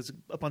inside there's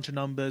a bunch of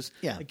numbers.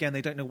 Yeah. Again,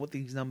 they don't know what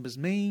these numbers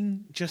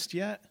mean just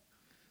yet.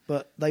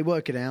 But they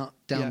work it out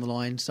down Yeah. the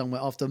line somewhere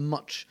after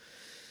much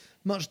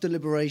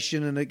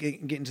deliberation and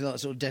getting to that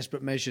sort of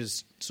desperate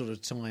measures sort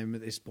of time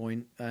at this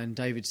point. And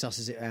David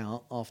susses it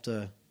out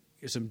after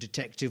some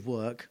detective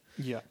work.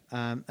 Yeah.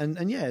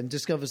 And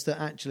discovers that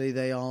actually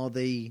they are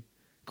the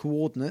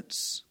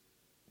coordinates.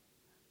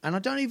 And I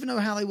don't even know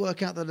how they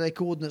work out that they're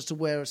coordinates to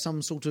where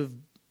some sort of,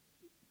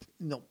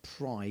 not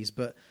prize,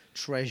 but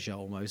treasure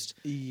almost,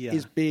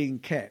 is being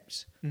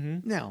kept.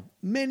 Mm-hmm. Now,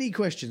 many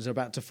questions are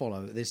about to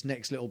follow this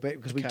next little bit,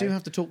 because we do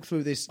have to talk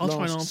through this I'll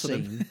try and last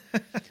answer scene.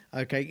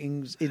 Okay,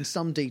 in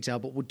some detail,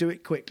 but we'll do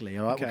it quickly,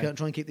 all right? Okay. We're going to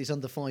try and keep this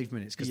under 5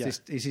 minutes, because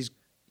this is...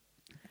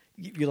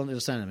 You'll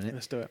understand in a minute.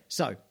 Let's do it.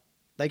 So,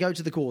 they go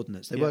to the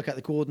coordinates. They work out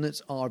the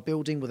coordinates are a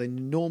building with an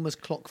enormous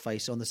clock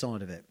face on the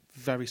side of it.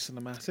 Very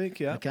cinematic,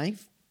 yeah. Okay?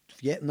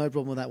 Yeah, no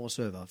problem with that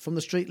whatsoever. From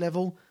the street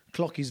level,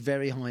 clock is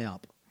very high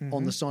up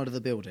on the side of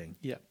the building.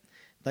 Yeah.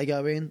 They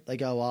go in, they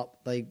go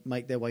up, they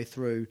make their way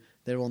through.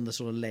 They're on the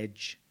sort of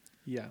ledge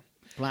Yeah.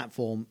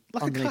 platform.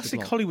 Like a underneath the classic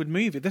clock. Hollywood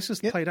movie. This is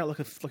played out like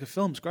a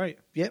film. It's great.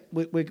 Yep,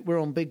 we're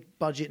on big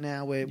budget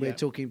now. We're Yeah.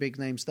 talking big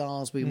name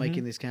stars. We're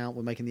making this count.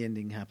 We're making the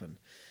ending happen.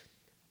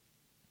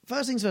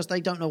 First things first,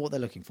 they don't know what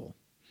they're looking for.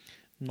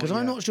 Because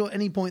I'm not sure at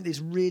any point it's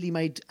really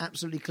made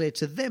absolutely clear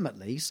to them, at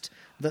least,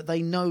 that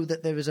they know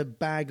that there is a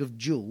bag of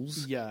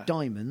jewels,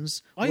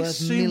 diamonds, I worth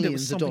assumed it was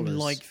millions of something dollars.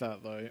 like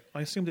that, though.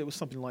 I assumed it was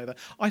something like that.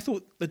 I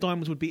thought the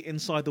diamonds would be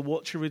inside the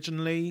watch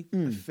originally,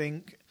 I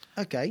think.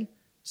 Okay,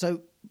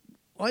 so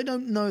I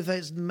don't know if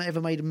it's ever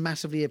made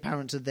massively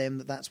apparent to them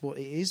that that's what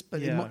it is,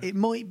 but it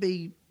might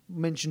be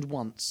mentioned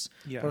once,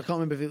 but I can't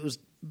remember if it was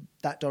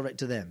that direct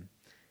to them.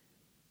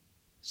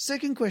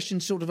 Second question,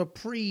 sort of a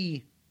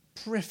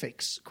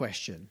prefix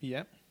question.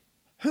 Yeah.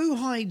 Who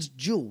hides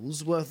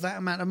jewels worth that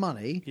amount of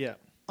money Yeah.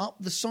 up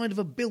the side of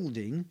a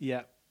building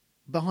Yeah.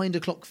 behind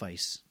a clock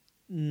face?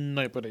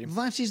 Nobody.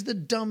 That is the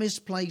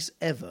dumbest place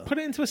ever. Put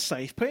it into a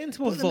safe. Put it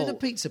into a Put them vault. in a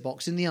pizza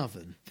box in the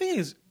oven. Thing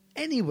is,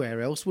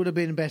 Anywhere else would have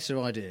been a better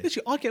idea.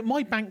 literally, I get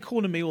my bank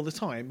calling me all the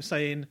time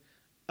saying,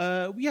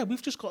 yeah,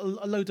 we've just got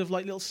a load of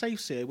like little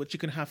safes here, which you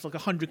can have for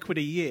like £100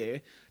 a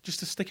year just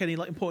to stick any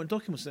like important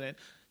documents in it.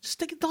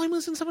 Stick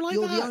diamonds in something like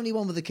You're that. the only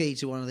one with the key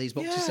to one of these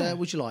boxes, Yeah. sir.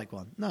 Would you like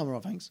one? No, I'm all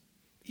right, thanks.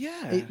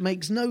 Yeah. It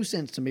makes no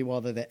sense to me why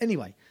they're there.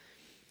 Anyway,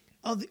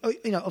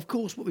 of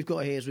course, what we've got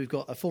here is we've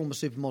got a former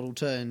supermodel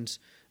turned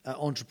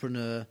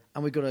entrepreneur,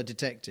 and we've got a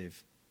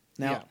detective.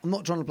 Now, I'm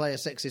not trying to play a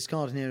sexist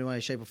card in any way,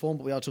 shape, or form,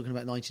 but we are talking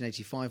about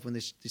 1985 when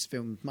this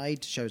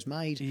show's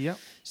made. Yep.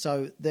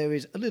 So there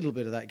is a little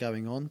bit of that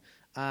going on.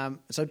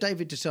 So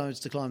David decides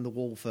to climb the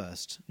wall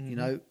first. You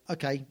know,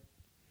 okay,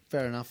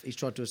 fair enough. He's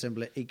tried to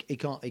assemble it. He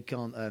can't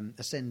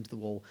ascend the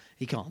wall.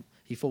 He can't.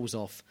 He falls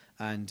off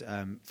and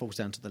falls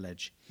down to the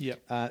ledge.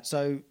 Yep.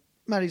 So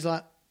Maddie's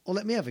like, well,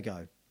 let me have a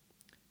go.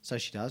 So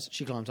she does.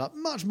 She climbs up,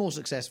 much more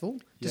successful,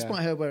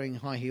 despite her wearing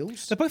high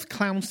heels. They're both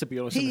clowns, to be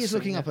honest. He is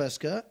looking up her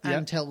skirt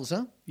and tells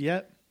her.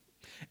 Yeah.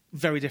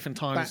 Very different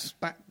times.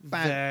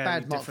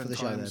 Bad mark for the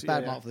show there.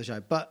 Bad mark for the show.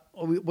 But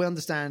we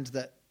understand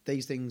that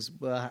these things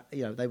were,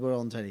 they were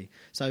on telly.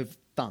 So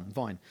done,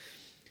 fine.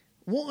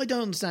 What I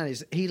don't understand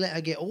is he let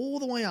her get all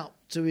the way up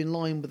to in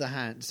line with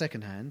the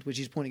second hand, which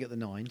is pointing at the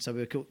 9. So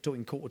we're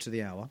talking quarter to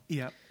the hour.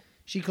 Yeah.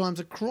 She climbs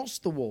across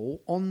the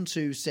wall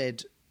onto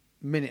said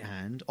minute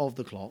hand of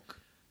the clock,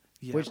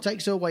 which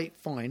takes her weight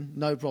fine,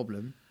 no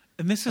problem.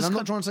 And this is I'm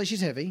not trying to say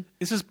she's heavy.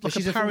 This is like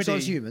she's a parody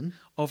full-size human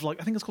of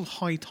like I think it's called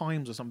High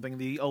Times or something,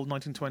 the old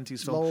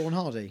 1920s film. Laurel and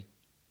Hardy.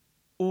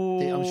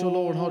 Or I'm sure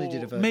Laurel and Hardy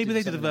did a version. Maybe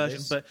they did a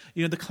version, but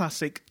the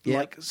classic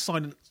like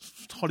silent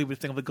Hollywood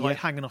thing of a guy Yep.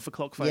 hanging off a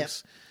clock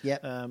face.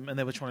 Yep. And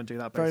they were trying to do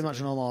that. Very basically. much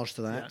an homage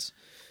to that.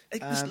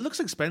 It looks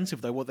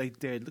expensive though. What they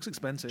did looks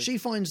expensive. She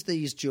finds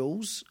these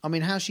jewels. I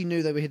mean, how she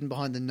knew they were hidden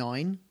behind the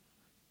 9,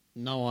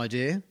 no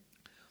idea.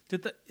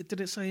 Did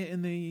it say it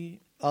in the?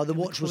 The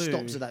watch was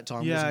stopped at that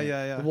time. Yeah, wasn't it?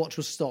 yeah. The watch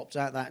was stopped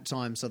at that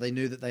time, so they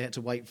knew that they had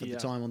to wait for the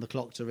time on the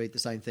clock to read the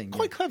same thing.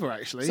 Quite clever,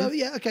 actually. So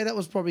okay, that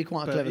was probably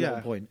quite a clever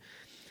little point.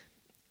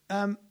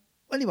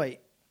 Anyway,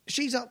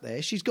 she's up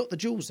there. She's got the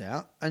jewels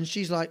out, and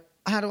she's like,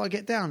 "How do I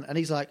get down?" And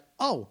he's like,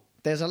 "Oh,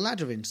 there's a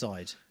ladder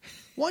inside."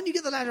 Why didn't you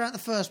get the ladder out in the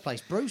first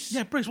place, Bruce?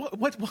 Yeah, Bruce.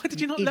 Why did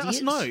you not let us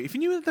know? If you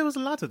knew that there was a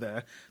ladder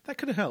there, that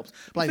could have helped.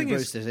 Blame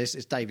Bruce.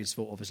 It's David's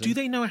fault, obviously. Do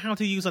they know how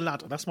to use a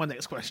ladder? That's my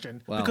next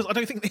question. Well, because I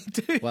don't think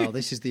they do. Well,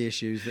 this is the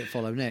issues that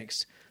follow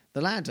next.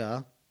 The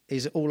ladder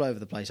is all over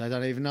the place. I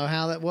don't even know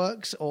how that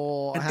works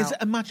or how... Is it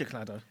a magic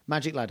ladder?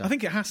 Magic ladder. I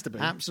think it has to be.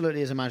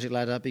 Absolutely is a magic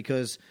ladder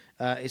because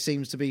it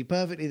seems to be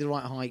perfectly the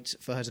right height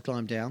for her to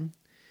climb down.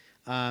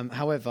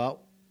 However,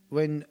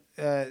 when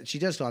she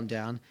does climb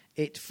down,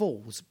 it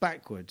falls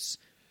backwards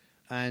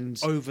and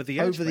over the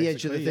edge of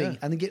the thing, yeah.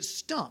 and then gets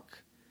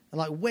stuck and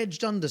like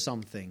wedged under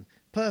something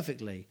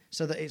perfectly,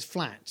 so that it's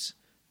flat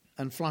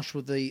and flush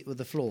with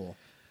the floor.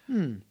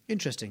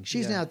 Interesting.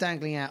 She's now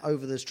dangling out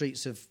over the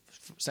streets of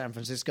San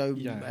Francisco,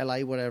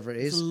 LA, whatever it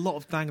is. There's a lot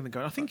of dangling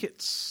going. I think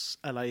it's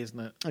LA, isn't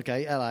it?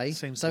 Okay, LA.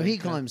 So he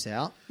climbs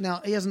out.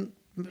 Now, he hasn't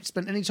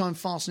spent any time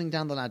fastening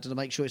down the ladder to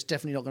make sure it's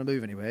definitely not going to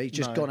move anywhere. He's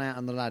just gone out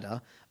on the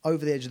ladder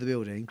over the edge of the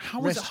building.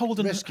 How is it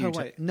holding her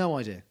weight? No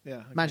idea. Yeah,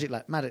 okay.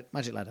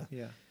 Magic ladder.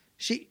 Yeah.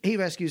 He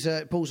rescues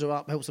her, pulls her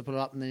up, helps her pull her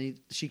up, and then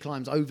she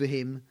climbs over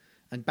him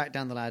and back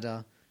down the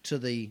ladder to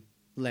the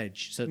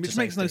ledge. Which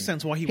makes no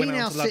sense why he went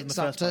out to the ladder in the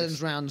first place.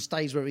 Turns around,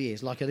 stays where he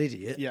is like an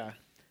idiot. Yeah.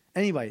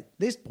 Anyway, at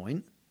this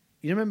point,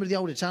 you remember the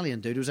old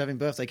Italian dude who was having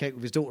birthday cake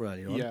with his daughter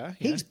earlier on? Yeah.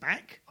 He's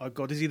back. Oh,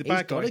 God, is he the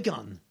bad guy? He's got a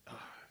gun. Oh,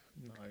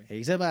 no.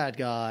 He's a bad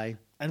guy.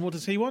 And what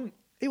does he want?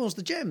 He wants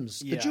the gems,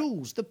 the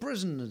jewels, the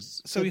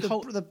prisoners. So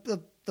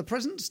the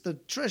presents, the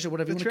treasure,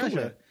 whatever you want to call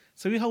it.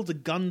 So he holds a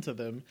gun to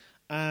them,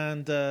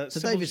 and so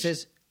David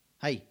says,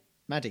 "Hey,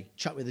 Maddie,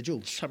 chuck me the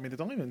jewels. Chuck me the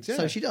diamonds." Yeah.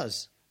 So she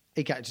does.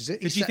 He catches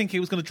it. Did you think he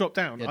was going to drop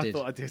down? Yeah, I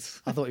thought I did.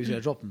 I thought he was going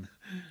to drop them.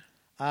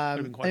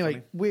 Anyway,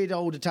 funny. weird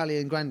old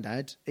Italian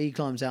granddad. He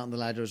climbs out on the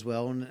ladder as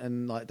well,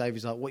 and like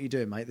David's like, "What are you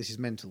doing, mate? This is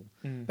mental."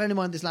 Bearing in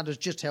mind, this ladder's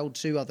just held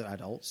two other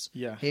adults.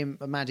 Yeah. Him,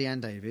 Maddie,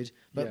 and David.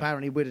 But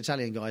apparently, weird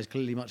Italian guy is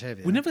clearly much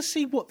heavier. We never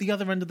see what the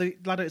other end of the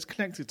ladder is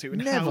connected to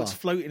and how it's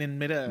floating in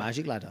midair.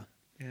 Magic ladder.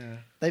 Yeah.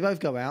 They both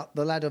go out.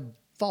 The ladder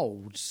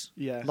folds.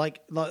 Yeah. Like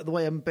the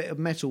way a bit of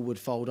metal would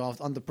fold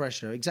under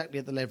pressure, exactly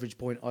at the leverage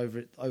point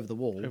over the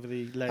wall, Over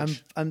the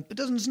ledge. And it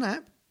doesn't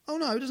snap. Oh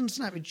no, it doesn't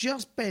snap. It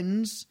just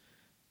bends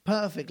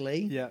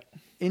perfectly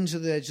into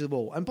the edge of the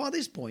wall. And by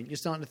this point, you're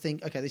starting to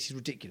think, okay, this is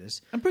ridiculous.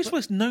 And Bruce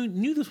Willis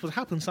knew this would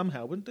happen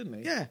somehow, didn't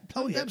he? Yeah.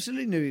 He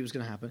absolutely knew it was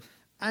going to happen.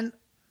 And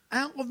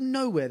out of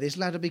nowhere, this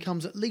ladder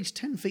becomes at least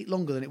 10 feet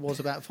longer than it was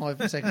about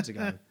 5 seconds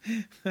ago.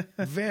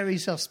 Very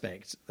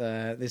suspect,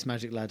 this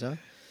magic ladder.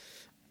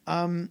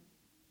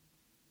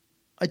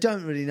 I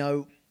don't really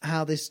know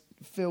how this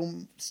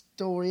film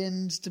story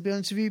ends, to be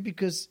honest with you,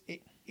 because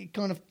it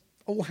kind of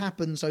all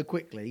happened so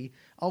quickly.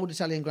 Old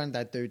Italian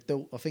granddad dude,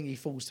 I think he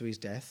falls to his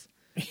death.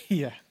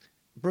 Yeah.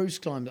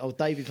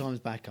 David climbs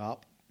back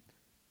up.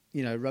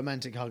 You know,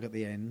 romantic hug at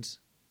the end.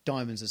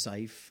 Diamonds are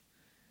safe.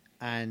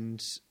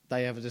 And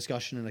they have a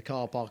discussion in a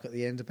car park at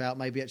the end about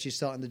maybe actually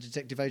starting the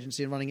detective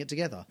agency and running it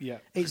together. Yeah.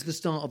 It's the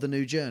start of the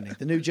new journey.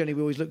 The new journey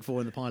we always look for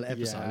in the pilot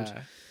episode.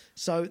 Yeah.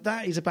 So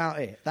that is about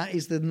it. That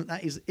is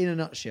in a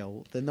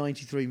nutshell the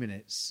 93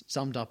 minutes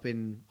summed up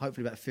in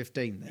hopefully about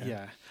 15 there.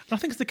 Yeah. And I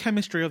think it's the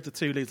chemistry of the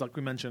two leads, like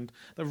we mentioned,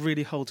 that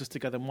really holds us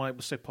together and why it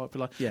was so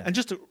popular. Yeah. And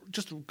just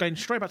going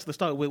straight back to the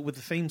start with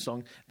the theme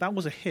song, that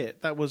was a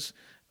hit.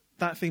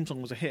 That theme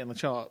song was a hit in the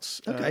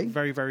charts. Okay.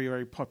 Very, very,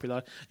 very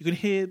popular. You can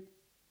hear,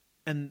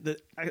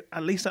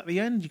 at least at the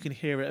end, you can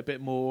hear it a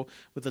bit more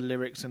with the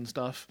lyrics and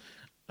stuff.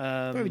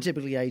 Very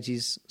typically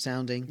 80s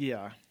sounding.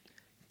 Yeah.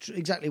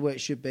 Exactly where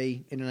it should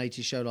be in an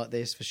 80s show like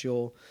this, for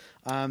sure.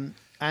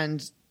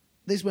 And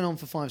this went on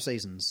for 5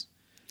 seasons.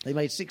 They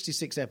made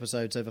 66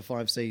 episodes over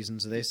 5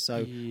 seasons of this. So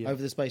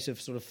over the space of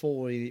sort of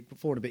 4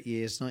 and a bit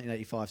years,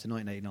 1985 to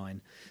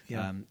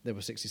 1989, there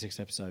were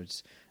 66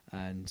 episodes.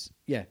 And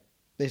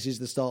this is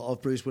the start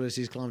of Bruce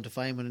Willis's climb to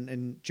fame.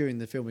 And during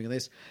the filming of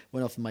this,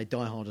 went off and made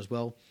Die Hard as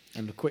well.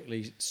 And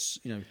quickly,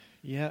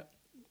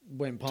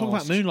 went past. Talk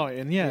about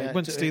moonlighting,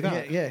 went to do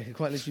that. Yeah,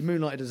 quite literally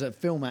moonlighted as a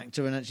film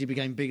actor and actually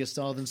became bigger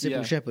star than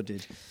Cybil Shepherd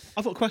did.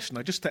 I've got a question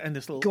though, just to end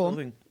this little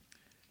thing.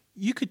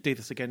 You could do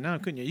this again now,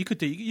 couldn't you? You could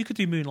do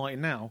moonlighting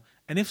now,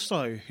 and if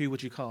so, who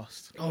would you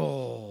cast?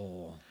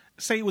 Oh,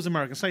 say it was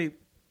American. Say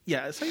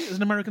it was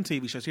an American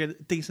TV show. So you had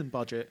a decent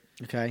budget.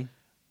 Okay.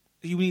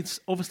 You need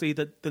obviously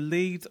the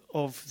lead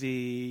of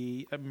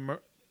the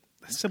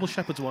Cybil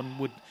Shepherd's one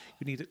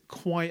you need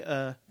quite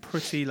a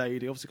pretty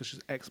lady, obviously because she's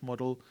an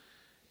ex-model.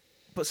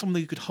 But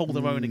someone who could hold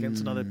their own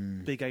against another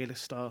big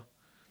A-list star.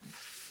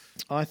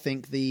 I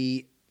think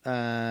the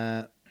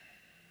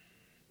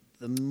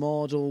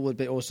model would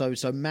be also...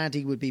 So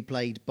Maddie would be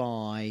played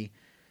by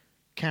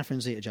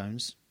Catherine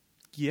Zeta-Jones.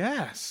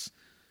 Yes.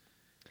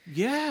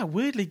 Yeah,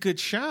 weirdly good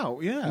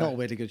shout, yeah. Not a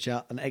weirdly good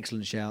shout, an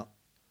excellent shout.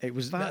 It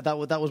was that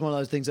was one of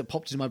those things that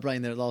popped into my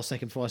brain there at the last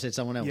second before I said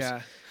someone else.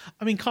 Yeah.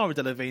 I mean, Cara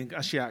Delevingne,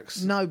 as she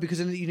acts. No, because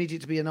you need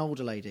it to be an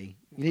older lady.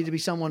 You need to be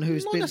someone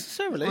who's Not been...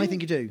 necessarily. I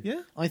think you do.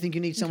 Yeah? I think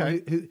you need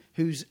someone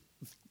who's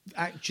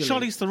actually...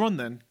 Charlize Theron,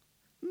 then?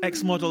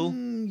 Ex-model.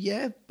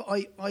 Yeah, but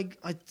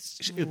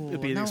It'd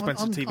be an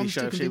expensive TV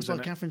show if she was in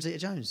it. Catherine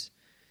Zeta-Jones.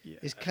 Yeah.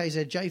 It's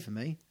KZJ for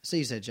me.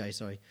 CZJ,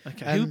 sorry.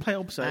 Okay, who would play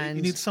opposite?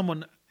 You need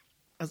someone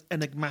as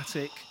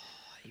enigmatic.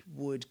 I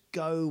would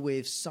go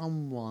with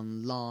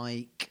someone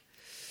like...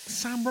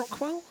 Sam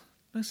Rockwell?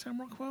 No Sam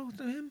Rockwell?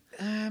 No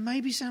him?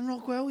 Maybe Sam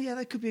Rockwell. Yeah,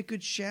 that could be a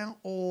good shout.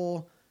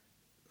 Or...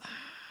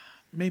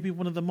 maybe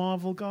one of the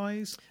Marvel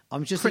guys?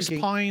 I'm just Chris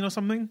thinking... Pine or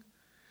something?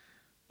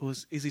 Or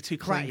is he too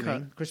Pratt, clean you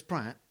mean? Chris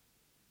Pratt?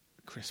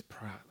 Chris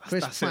Pratt.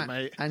 Chris That's Pratt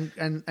it, mate.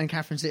 And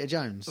Catherine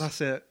Zeta-Jones. That's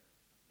it.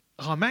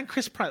 Oh, man,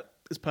 Chris Pratt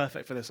is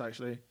perfect for this,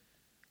 actually.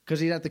 Because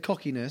he had the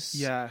cockiness.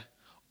 Yeah.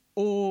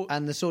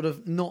 And the sort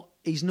of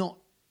he's not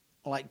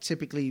like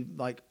typically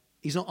like,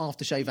 he's not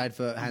aftershave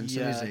advert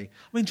handsome, is he? I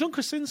mean, John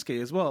Krasinski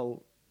as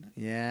well.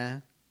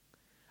 Yeah.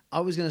 I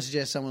was going to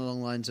suggest someone along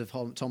the lines of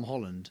Tom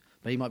Holland,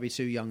 but he might be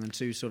too young and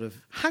too sort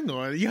of... Hang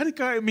on, you had to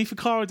go at me for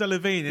Cara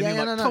Delevingne, and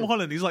you're like, Tom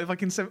Holland, he's like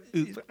fucking...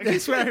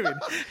 He's swearing.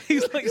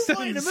 He's like... You're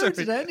right in the mood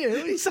today, aren't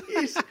you?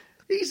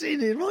 He's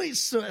in a right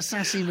sort of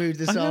sassy mood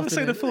this afternoon. I'm going to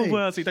say the full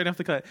words, so you don't have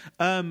to cut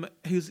it.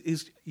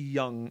 Who's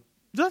young.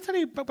 Did I tell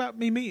you about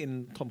me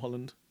meeting Tom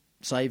Holland?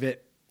 Save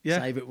it. Yeah.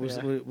 Save it.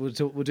 We'll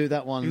do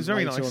that one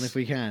later on if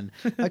we can.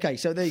 Okay,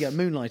 so there you go.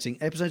 Moonlighting.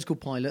 Episode's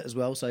called Pilot as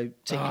well, so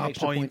tick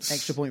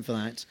extra point for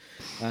that.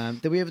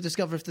 Did we ever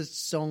discover if the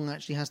song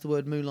actually has the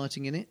word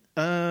moonlighting in it?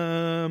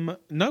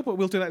 No, but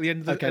we'll do that at the end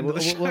of the, end of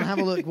the show. We'll have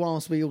a look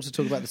whilst we also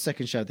talk about the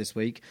second show this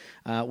week,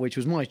 which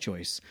was my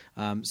choice.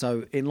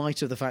 So in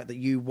light of the fact that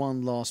you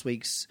won last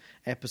week's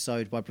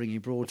episode by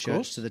bringing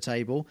Broadchurch to the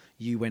table,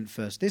 you went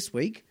first this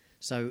week.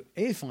 So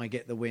if I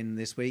get the win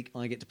this week,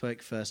 I get to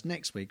pick first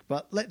next week.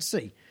 But let's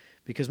see,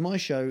 because my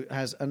show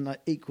has an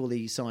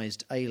equally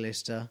sized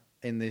A-lister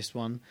in this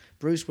one.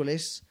 Bruce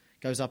Willis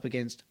goes up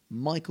against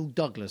Michael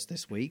Douglas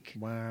this week.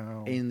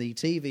 Wow. In the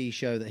TV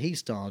show that he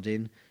starred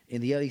in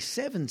the early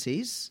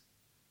 70s,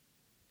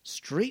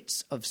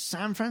 Streets of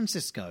San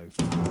Francisco.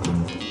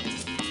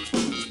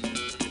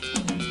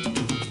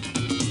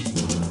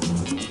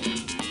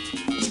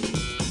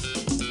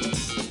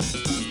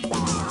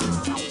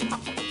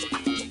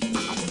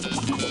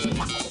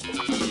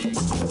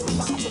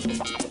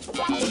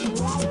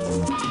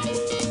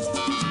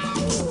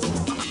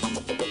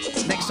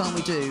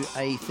 We do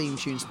a theme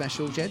tune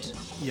special, Jed.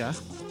 Yeah.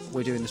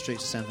 We're doing the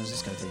Streets of San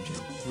Francisco theme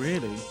tune.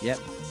 Really? Yep.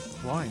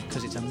 Why?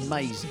 Because it's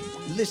amazing.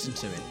 Listen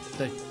to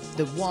it.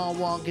 The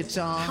wah-wah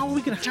guitar. How are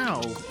we going to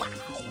howl?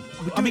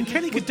 I mean,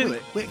 Kenny could do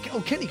it.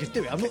 Kenny could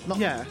do it. I'm not.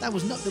 Yeah. There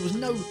was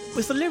no.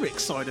 It's the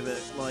lyrics side of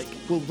it. Like,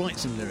 we'll write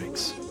some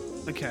lyrics.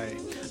 Okay.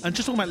 And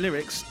just talking about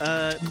lyrics,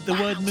 the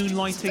word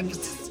moonlighting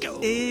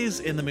is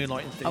in the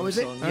Moonlighting theme song. Oh, is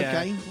it?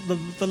 Yeah. Okay.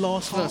 The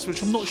last verse,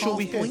 which I'm not sure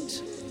we hear.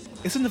 Point?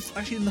 It's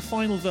actually in the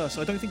final verse.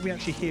 So I don't think we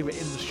actually hear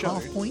it in the show.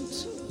 Half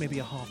point? Maybe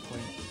a half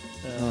point.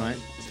 All right.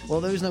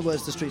 Well, there is no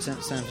words to Streets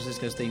of San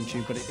Francisco's theme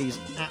tune, but it is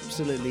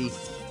absolutely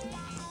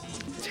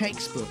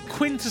textbook.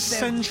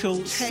 Quintessential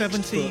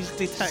 70s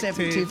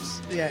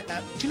detectives. Yeah.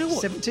 Do you know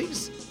what?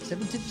 70s?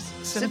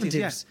 70s,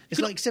 yeah.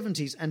 It's like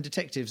 70s and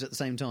detectives at the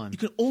same time. You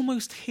can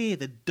almost hear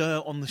the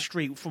dirt on the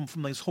street from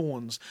those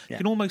horns. Yeah. You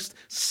can almost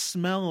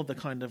smell the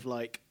kind of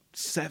like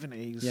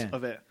 70s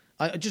of it.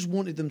 I just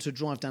wanted them to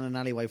drive down an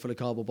alleyway full of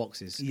cardboard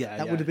boxes. Yeah,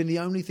 that would have been the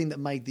only thing that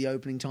made the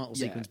opening title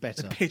sequence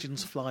better. The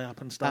pigeons fly up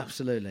and stuff.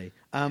 Absolutely.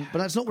 But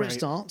that's not where it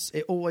starts.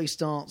 It always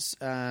starts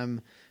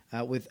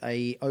with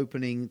a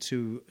opening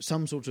to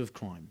some sort of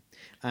crime.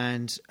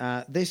 And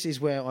this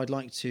is where I'd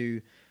like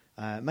to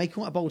make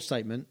quite a bold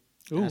statement,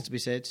 has to be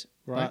said.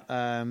 Right. But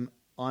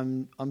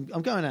I'm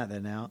going out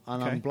there now,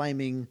 and I'm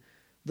blaming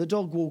the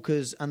dog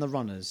walkers and the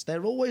runners.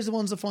 They're always the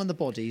ones that find the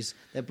bodies.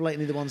 They're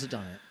blatantly the ones that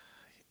done it.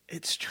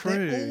 It's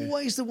true. They're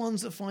always the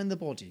ones that find the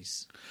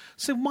bodies.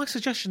 So my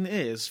suggestion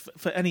is,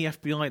 for any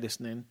FBI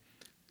listening,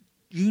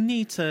 you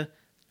need to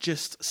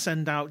just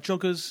send out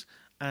joggers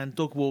and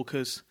dog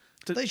walkers.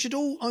 They should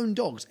all own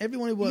dogs.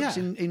 Everyone who works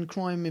in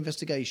crime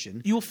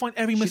investigation, you will find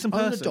every missing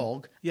person. Own a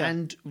dog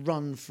and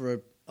run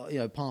for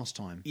a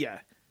pastime. Yeah.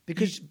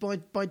 Because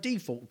by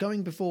default,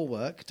 going before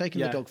work,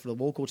 taking the dog for the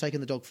walk or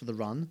taking the dog for the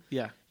run,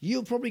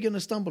 you're probably going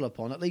to stumble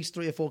upon at least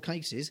 3 or 4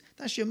 cases.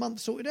 That's your month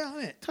sorted out,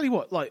 isn't it? Tell you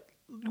what, like,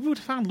 we would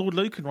have found Lord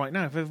Lucan right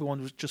now if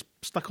everyone was just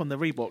stuck on their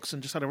Reeboks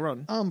and just had a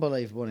run.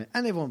 Unbelievable, isn't it?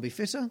 And everyone would be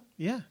fitter.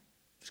 Yeah.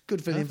 It's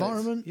good for the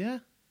environment. Yeah.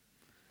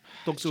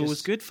 Dogs are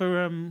always good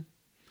for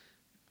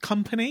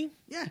company.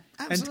 Yeah,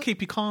 absolutely. And to keep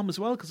you calm as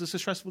well, because it's a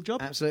stressful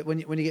job.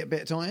 Absolutely. When you get a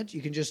bit tired,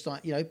 you can just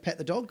pet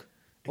the dog.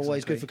 Exactly.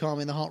 Always good for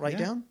calming the heart rate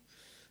down.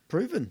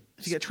 Proven.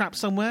 If you get trapped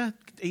somewhere,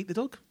 eat the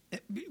dog.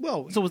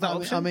 Well, so was that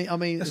option? I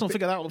mean, let's not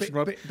forget that option,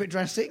 Rob. Bit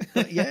drastic,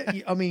 but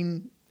yeah. I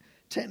mean,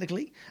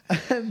 technically.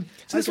 So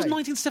this was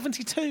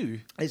 1972.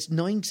 It's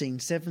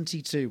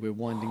 1972 we're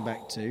winding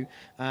back to.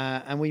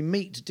 And we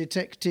meet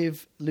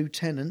Detective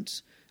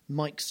Lieutenant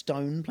Mike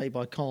Stone, played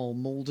by Carl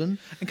Malden.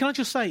 And can I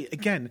just say,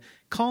 again,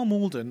 Carl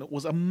Malden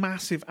was a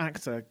massive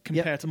actor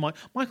compared to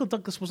Michael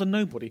Douglas was a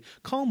nobody.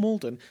 Carl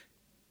Malden,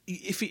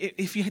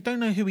 if you don't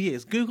know who he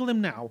is, Google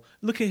him now.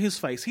 Look at his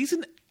face. He's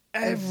in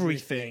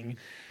everything.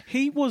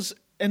 He was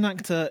an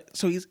actor,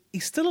 so he's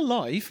still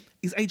alive.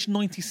 He's aged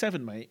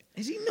 97, mate.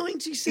 Is he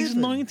 97? He's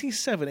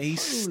 97.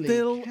 He's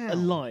still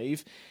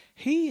alive.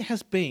 He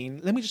has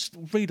been... Let me just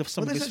read off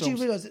some of his films. Let's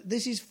actually realise that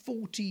this is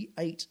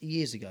 48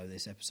 years ago,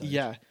 this episode.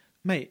 Yeah.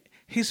 Mate,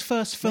 his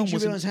first film was...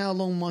 Makes you realise how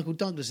long Michael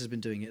Douglas has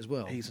been doing it as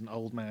well. He's an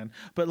old man.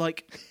 But,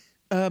 like,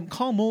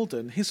 Carl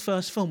Malden, his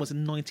first film was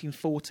in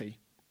 1940.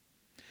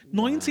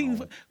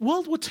 Wow.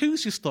 World War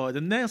II's just started,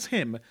 and there's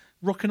him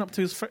rocking up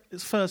to his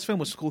first film,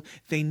 which was called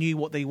They Knew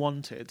What They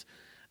Wanted.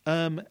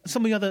 Some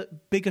of the other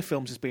bigger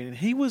films he's been in.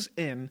 He was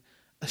in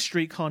A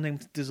Streetcar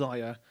Named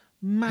Desire,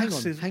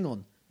 Massive. Hang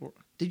on.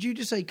 Did you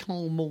just say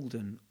Carl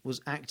Malden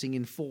was acting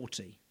in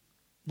 40?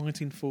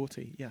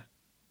 1940, yeah.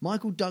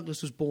 Michael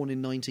Douglas was born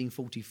in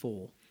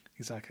 1944.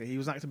 Exactly. He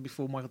was acting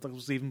before Michael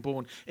Douglas was even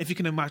born. If you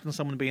can imagine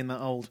someone being that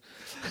old.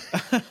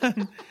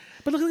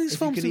 But look at these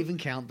films. You can even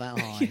count that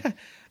high. Yeah.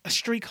 A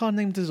Streetcar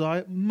Named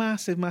Desire,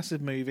 massive,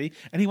 massive movie.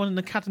 And he won an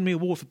Academy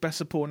Award for Best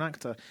Supporting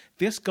Actor.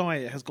 This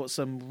guy has got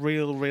some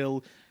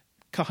real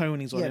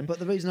cojones on him. Yeah, but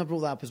the reason I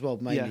brought that up as well,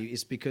 mainly,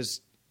 is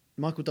because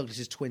Michael Douglas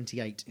is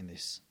 28 in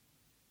this.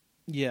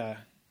 Yeah.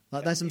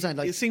 Like, that's what I'm saying.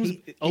 Like, it seems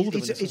older.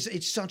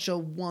 It's such a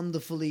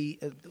wonderfully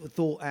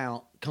thought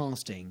out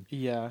casting.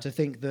 Yeah. To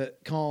think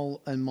that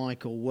Carl and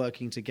Michael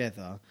working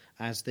together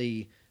as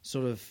the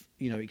sort of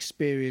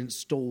experienced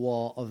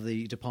stalwart of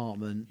the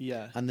department,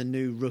 and the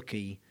new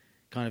rookie,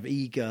 kind of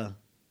eager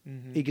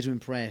to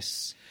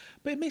impress.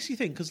 But it makes you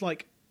think because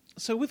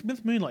so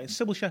with Moonlight,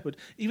 Cybil Shepherd,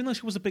 even though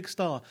she was a big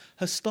star,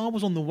 her star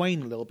was on the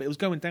wane a little bit. It was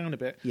going down a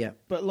bit. Yeah.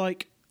 But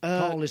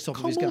Carl is top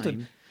of his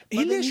game.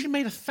 He literally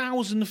made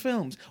 1,000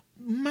 films.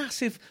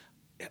 Massive.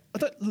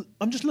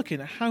 I'm just looking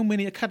at how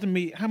many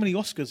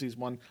Oscars he's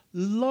won.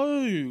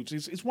 Loads.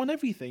 He's won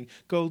everything.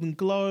 Golden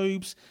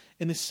Globes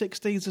in the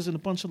 60s. There's a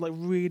bunch of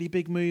really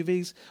big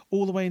movies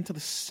all the way into the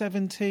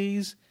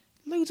 70s.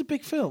 Loads of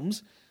big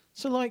films.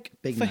 So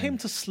him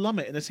to slum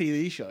it in a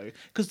TV show,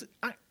 because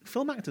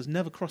film actors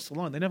never cross the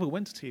line. They never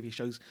went to TV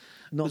shows.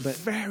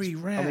 Very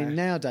rare. I mean,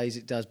 nowadays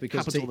it does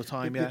because happens all the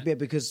time. Yeah,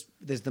 because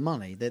there's the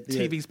money.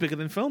 TV's bigger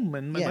than film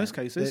in most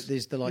cases.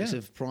 There's the likes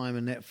of Prime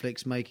and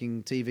Netflix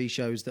making TV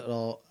shows that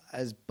are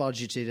as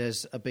budgeted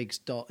as a big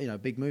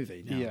big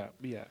movie. Now.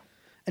 Yeah.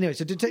 Anyway,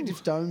 so Detective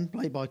Stone,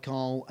 played by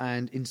Carl,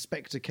 and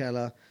Inspector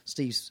Keller,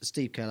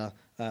 Steve Keller,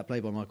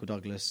 played by Michael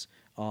Douglas,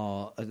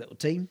 are a little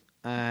team,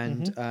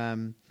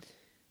 and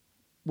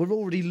we're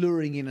already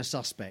luring in a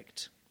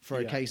suspect for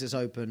a case that's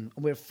open,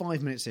 and we're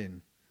 5 minutes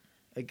in.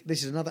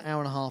 This is another hour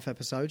and a half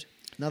episode,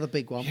 another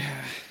big one.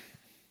 Yeah.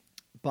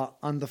 But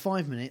under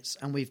 5 minutes,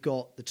 and we've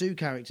got the two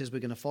characters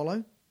we're going to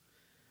follow.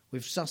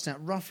 We've sussed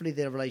out roughly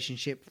their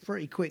relationship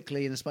pretty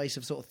quickly in the space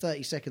of sort of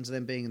 30 seconds of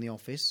them being in the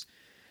office,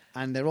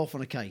 and they're off on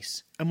a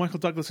case. And Michael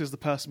Douglas is the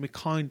person we're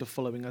kind of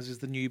following, as is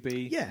the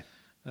newbie. Yeah.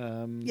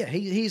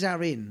 He's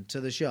our in to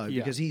the show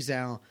because he's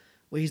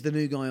the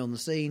new guy on the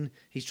scene.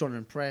 He's trying to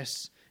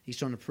impress. He's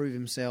trying to prove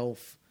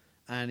himself,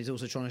 and he's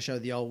also trying to show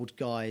the old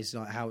guys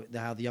how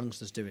the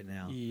youngsters do it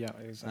now. Yeah,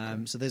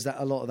 exactly. So there's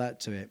a lot of that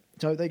to it.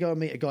 So they go and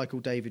meet a guy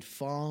called David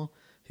Farr,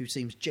 who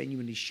seems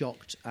genuinely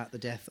shocked at the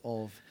death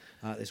of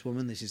this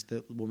woman. This is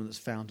the woman that's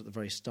found at the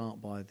very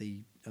start by the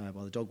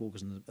dog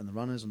walkers and the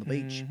runners on the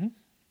beach.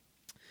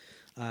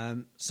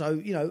 So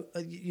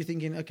you're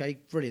thinking, okay,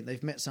 brilliant.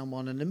 They've met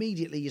someone, and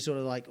immediately you're sort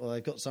of like, well,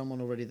 they've got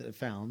someone already that they've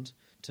found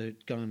to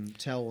go and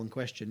tell and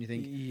question. You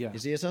think,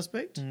 is he a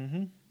suspect?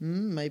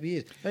 Maybe he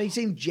is. But he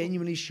seemed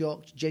genuinely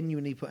shocked,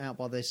 genuinely put out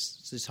by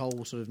this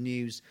whole sort of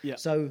news. Yeah.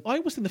 So I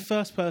always think the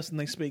first person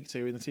they speak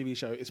to in the TV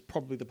show is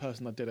probably the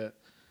person that did it.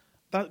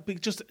 That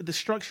just the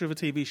structure of a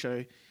TV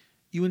show.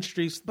 You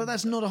introduce, but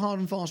that's not a hard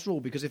and fast rule,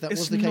 because if that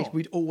was the case,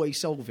 we'd always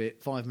solve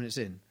it 5 minutes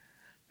in.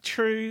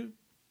 True.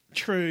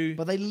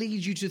 But they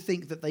lead you to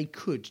think that they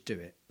could do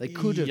it. They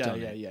could have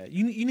done it. Yeah.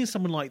 You need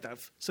someone like that,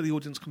 so the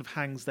audience kind of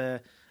hangs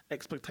their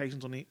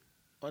expectations on it,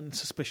 and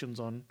suspicions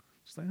on.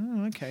 It's like,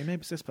 oh, okay, maybe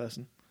it's this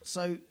person.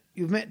 So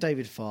you've met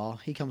David Farr.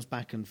 He comes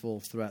back and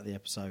forth throughout the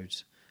episode,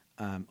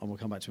 and we'll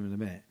come back to him in a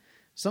minute.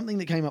 Something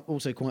that came up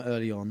also quite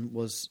early on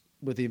was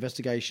with the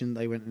investigation.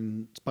 They went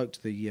and spoke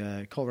to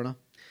the coroner,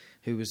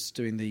 who was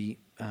doing the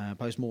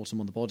post-mortem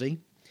on the body.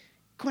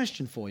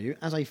 Question for you,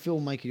 as a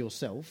filmmaker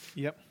yourself.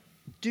 Yep.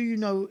 Do you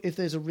know if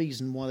there's a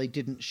reason why they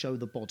didn't show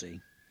the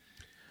body?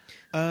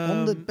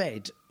 On the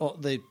bed, or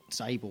the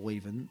table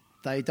even,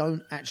 they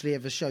don't actually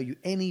ever show you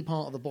any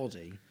part of the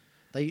body.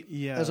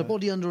 There's a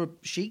body under a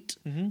sheet,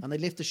 and they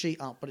lift the sheet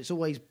up, but it's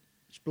always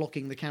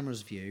blocking the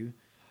camera's view.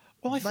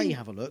 Well, they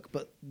have a look,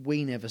 but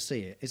we never see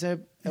it. Is there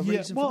a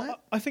reason for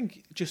that? I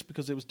think just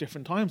because it was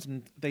different times,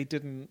 and they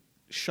didn't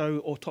show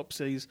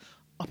autopsies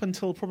up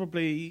until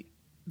probably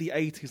the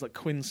 80s, like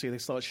Quincy, they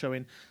started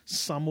showing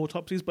some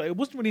autopsies, but it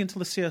wasn't really until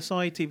the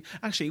CSI TV.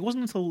 Actually, it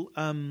wasn't until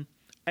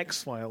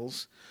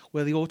X-Files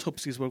where the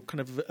autopsies were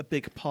kind of a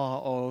big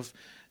part of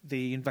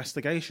the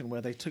investigation,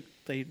 where they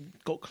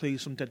got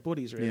clues from dead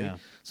bodies, really. Yeah.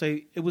 So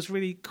it was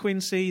really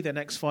Quincy, then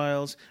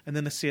X-Files, and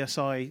then the CSI.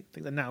 I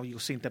think that now you're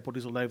seeing dead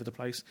bodies all over the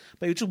place.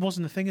 But it just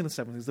wasn't a thing in the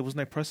 70s. There was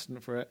no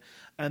precedent for it.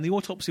 And the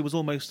autopsy was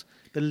almost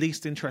the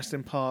least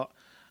interesting part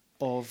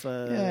of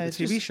the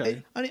TV show.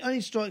 It only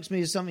strikes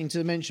me as something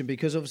to mention,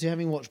 because obviously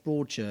having watched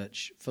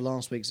Broadchurch for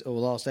last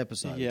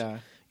episode,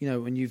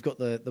 when you've got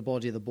the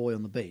body of the boy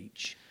on the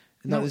beach,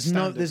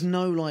 there's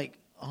no like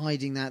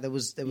hiding that. It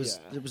was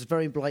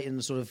very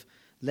blatant, sort of,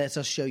 let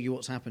us show you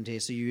what's happened here,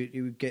 so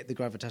you get the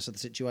gravitas of the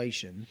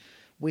situation.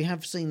 We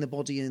have seen the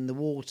body in the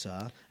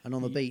water and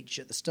on the beach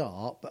at the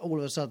start, but all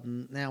of a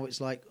sudden now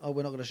it's like, oh,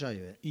 we're not going to show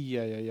you it.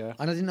 Yeah.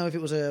 And I didn't know if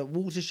it was a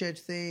watershed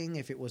thing,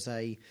 if it was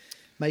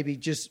maybe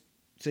just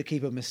to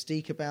keep a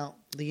mystique about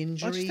the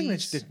injuries? I just think they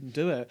just didn't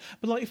do it.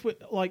 But like, if we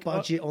like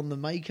budget on the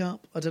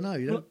makeup, I don't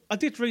know. Well, I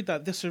did read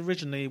that this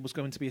originally was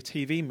going to be a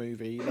TV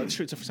movie, like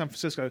Streets of San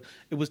Francisco.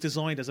 It was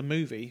designed as a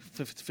movie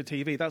for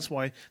TV. That's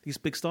why these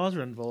big stars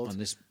are involved.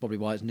 And this is probably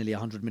why it's nearly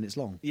 100 minutes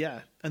long.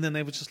 Yeah, and then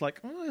they were just like,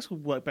 "Oh, this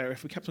would work better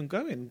if we kept on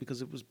going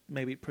because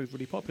it proved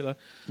really popular."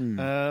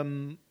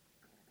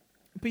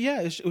 But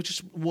yeah, it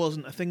just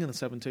wasn't a thing in the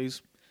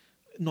 70s,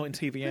 not in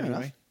TV anyway.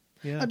 Enough.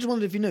 Yeah. I just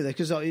wondered if you knew that,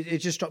 because it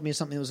just struck me as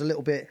something that was a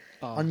little bit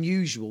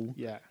unusual,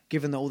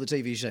 given that all the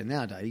TV shows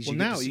nowadays... Well,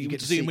 now you get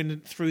to zoom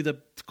in through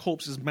the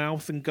corpse's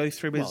mouth and go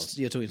through his... Well,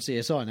 you're talking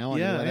CSI now, aren't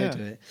you? Yeah. They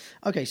do it.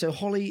 Okay, so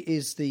Holly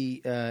is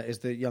the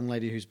young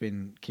lady who's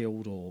been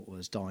killed or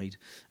has died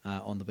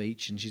on the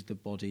beach, and she's the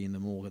body in the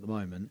morgue at the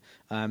moment.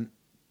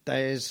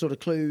 There's sort of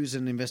clues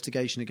and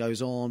investigation that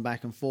goes on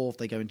back and forth.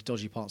 They go into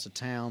dodgy parts of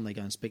town. They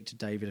go and speak to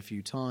David a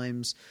few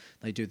times.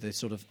 They do this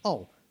sort of,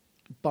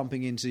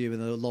 bumping into you in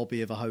the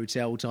lobby of a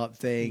hotel type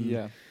thing.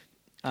 Yeah.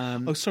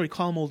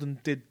 Carl Malden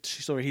he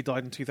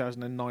died in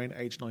 2009,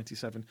 age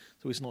 97,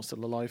 so he's not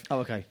still alive. Oh,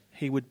 okay.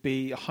 He would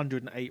be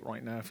 108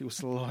 right now if he was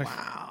still alive.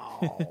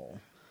 Wow.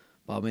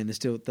 But I mean, it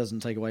still doesn't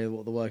take away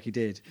what the work he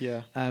did.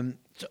 Yeah. So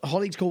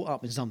Holly's caught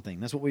up in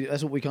something. That's what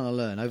we kind of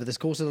learn over this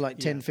course of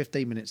 10,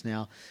 15 minutes.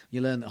 Now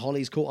you learn that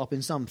Holly's caught up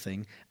in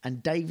something,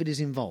 and David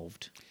is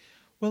involved.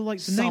 Well,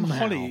 like the name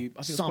Holly,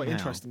 I think it's quite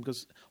interesting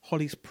because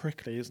Holly's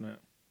prickly, isn't it?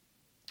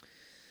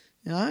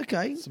 Yeah,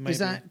 okay. So is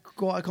that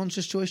quite a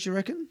conscious choice, you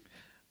reckon?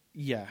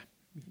 Yeah.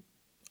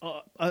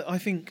 I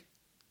think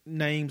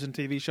names and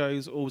TV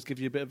shows always give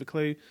you a bit of a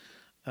clue.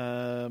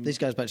 This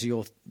goes back to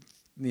your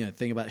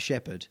thing about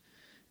Shepherd,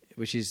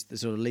 which is the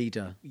sort of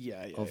leader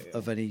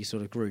of any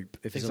sort of group,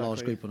 if it's a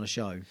large group on a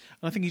show. And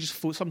I think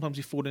sometimes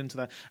you fall into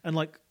that. And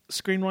like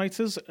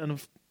screenwriters,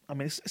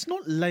 it's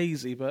not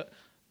lazy, but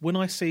when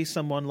I see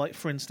someone, like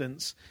for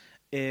instance,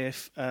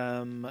 if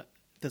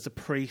there's a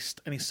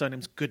priest and his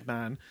surname's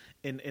Goodman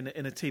in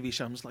a TV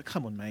show, I'm just like,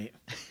 come on, mate.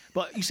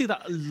 But you see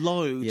that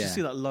loads. Yeah. You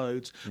see that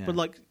loads. Yeah. But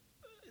like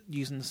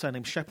using the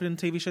surname Shepherd in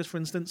TV shows, for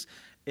instance,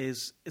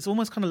 it's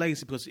almost kind of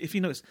lazy because if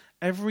you notice,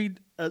 every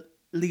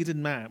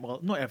leading man, well,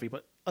 not every,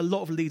 but a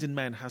lot of leading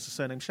men has the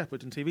surname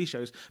Shepherd in TV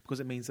shows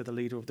because it means they're the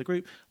leader of the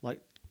group.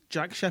 Like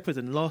Jack Shepherd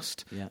in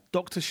Lost,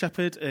 Dr.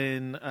 Shepherd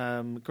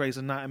in Grey's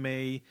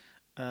Anatomy.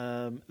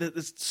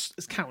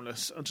 It's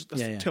countless.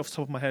 Two off the top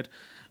of my head.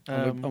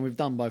 And we've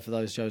done both of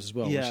those shows as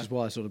well, which is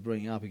why I sort of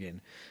bring it up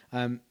again.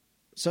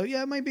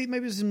 Maybe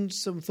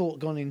there's some thought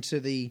gone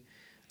into the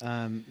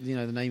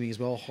the naming as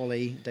well.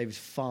 Holly, David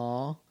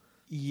Farr.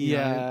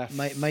 Yeah,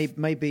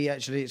 maybe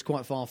actually it's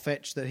quite far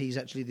fetched that he's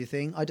actually the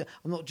thing. I'm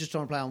not just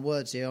trying to play on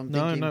words here. I'm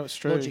thinking it's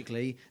true.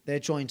 Logically they're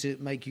trying to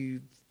make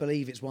you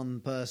believe it's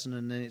one person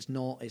and then it's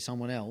not. It's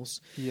someone else.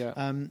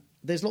 Yeah.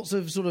 There's lots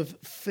of sort of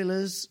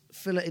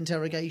filler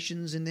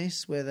interrogations in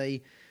this where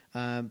they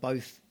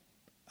both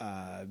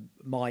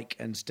Mike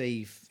and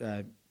Steve.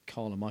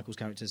 Carl and Michael's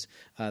characters,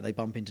 they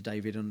bump into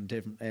David on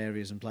different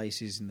areas and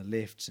places in the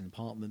lifts and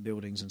apartment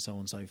buildings and so on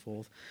and so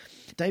forth.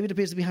 David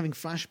appears to be having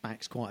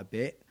flashbacks quite a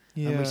bit.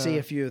 Yeah. And we see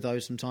a few of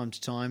those from time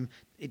to time.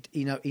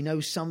 He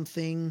knows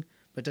something,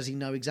 but does he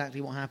know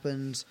exactly what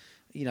happened?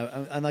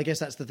 And I guess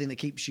that's the thing that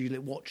keeps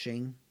you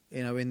watching,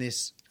 in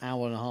this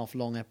hour and a half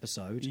long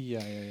episode.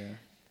 Yeah.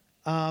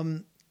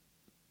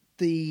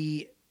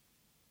 The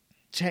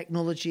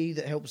technology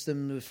that helps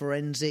them with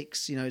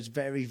forensics, it's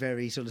very,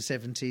 very sort of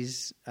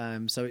 70s.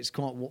 So it's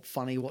quite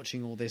funny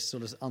watching all this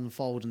sort of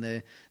unfold,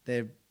 and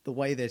the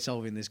way they're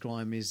solving this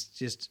crime is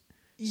just...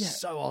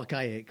 so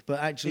archaic, but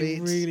actually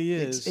it really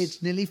is.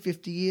 It's nearly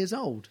 50 years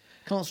old.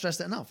 Can't stress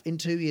that enough. In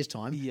 2 years'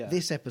 time,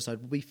 this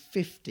episode will be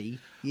 50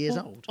 years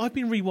old. I've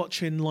been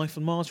rewatching Life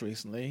on Mars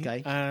recently,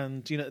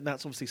 and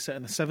that's obviously set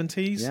in the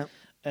 70s. Yeah.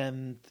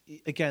 And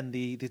again,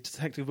 the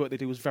detective work they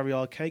do was very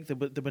archaic. There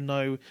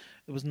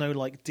was no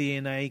like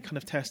DNA kind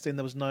of testing.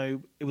 It was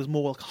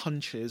more like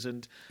hunches,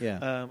 and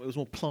it was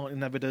more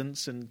planting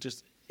evidence, and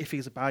just if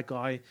he's a bad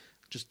guy,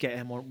 just get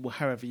him on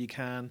however you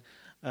can.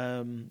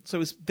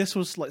 So this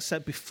was like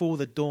set before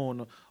the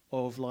dawn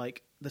of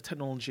like the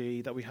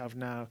technology that we have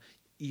now.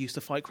 You used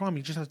to fight crime.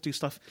 You just had to do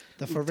stuff.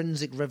 The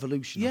forensic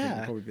revolution. I think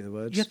would probably be the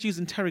words. You have to use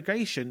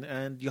interrogation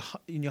and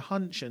your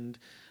hunch and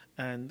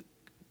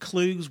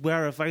clues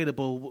where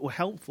available were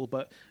helpful,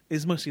 but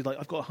it's mostly like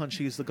I've got a hunch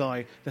he's the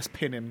guy. Let's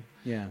pin him.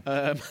 Yeah.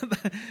 Yeah,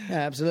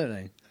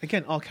 absolutely.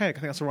 Again, archaic. I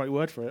think that's the right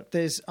word for it.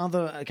 There's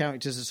other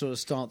characters that sort of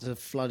start to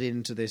flood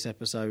into this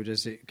episode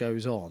as it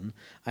goes on,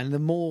 and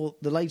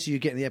the later you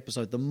get in the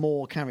episode, the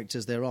more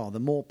characters there are, the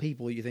more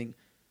people you think,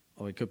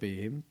 oh, it could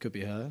be him, could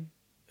be her.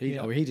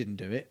 He didn't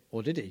do it,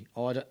 or did he?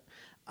 Oh, I don't.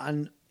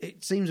 And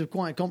it seems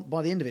by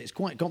the end of it, it's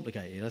quite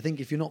complicated. I think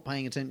if you're not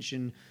paying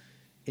attention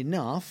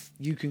enough,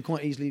 you can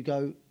quite easily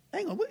go,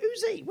 hang on,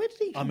 who's he? Where did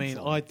he come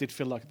from? I did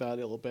feel like that a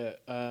little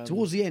bit.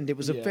 Towards the end, it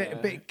was a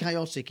bit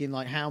chaotic in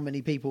like how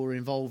many people were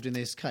involved in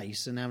this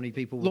case and how many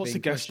people were Lots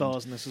of guest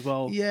stars in this as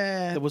well.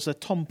 Yeah. There was a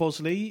Tom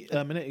Bosley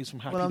in it, who's from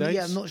Happy Days.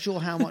 Yeah, I'm not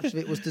sure how much of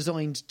it was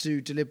designed to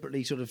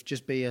deliberately sort of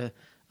just be a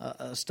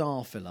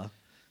star filler.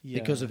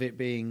 because of it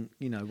being,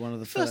 one of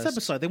the first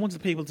episode. They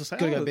wanted people to say,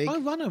 Go big.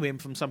 I know him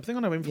from something. I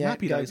know him from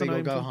Happy go Days. big I know or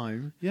him go from...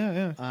 home.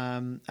 Yeah.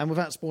 And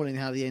without spoiling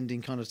how the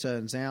ending kind of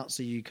turns out,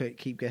 so you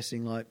keep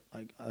guessing like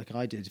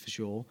I did for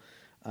sure.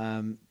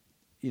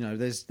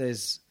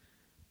 There's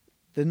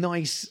the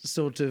nice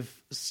sort of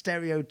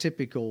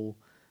stereotypical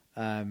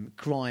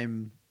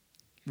crime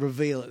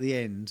reveal at the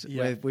end,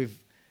 where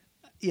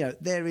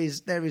there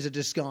is a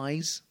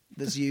disguise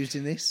that's used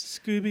in this.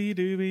 Scooby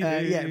Dooby.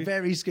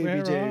 Very Scooby Where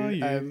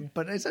are Doo.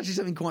 But it's actually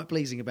something quite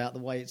pleasing about the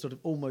way it's sort of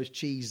almost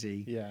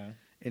cheesy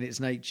in its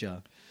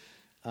nature.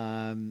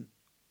 What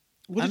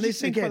did you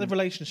think about the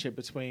relationship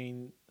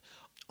between...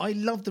 I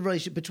love the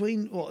relationship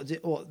between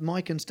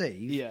Mike and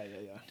Steve. Yeah.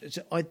 It's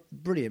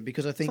brilliant,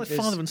 because I think it's like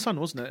father and son,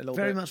 wasn't it? A little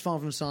very bit. much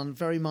father and son.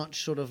 Very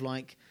much sort of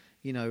like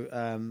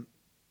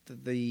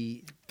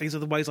the these are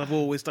the ways I've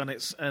always done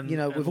it, and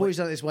we've always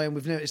done it this way, and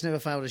it's never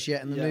failed us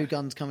yet. And the new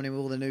gun's coming in with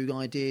all the new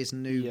ideas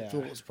and new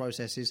thoughts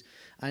processes,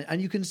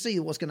 and you can see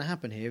what's going to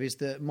happen here is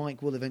that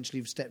Mike will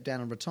eventually step down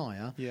and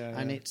retire.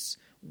 And it's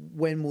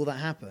when will that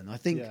happen? I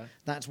think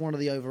that's one of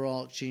the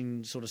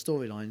overarching sort of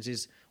storylines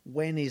is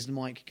when is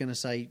Mike going to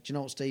say, do you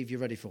know what, Steve, you're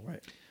ready for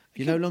it?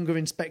 You're no longer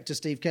Inspector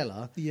Steve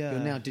Keller. You're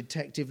now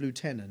Detective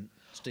Lieutenant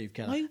Steve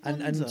Keller.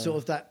 And sort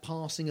of that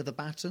passing of the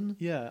baton.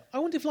 Yeah. I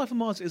wonder if Life on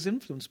Mars is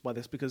influenced by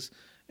this, because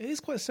it is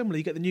quite similar.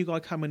 You get the new guy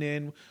coming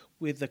in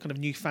with the kind of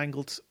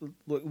newfangled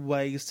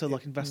ways to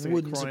investigate crime. It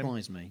wouldn't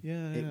surprise me.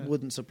 It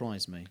wouldn't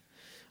surprise me.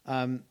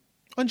 I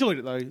enjoyed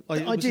it, though.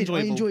 I did.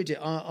 I enjoyed it.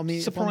 I mean,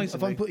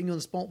 if I'm putting you on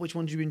the spot, which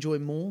one do you enjoy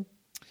more?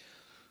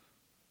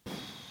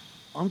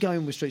 I'm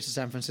going with Streets of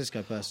San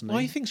Francisco, personally.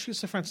 I think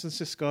Streets of San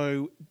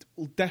Francisco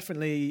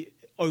definitely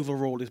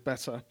overall is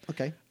better.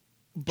 Okay.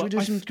 But do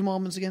we do some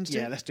commandments against it?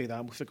 Yeah, let's do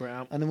that. We'll figure it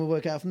out. And then we'll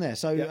work it out from there.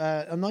 So,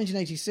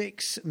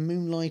 1986,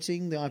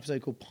 Moonlighting, the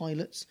episode called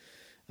Pilots,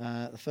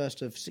 the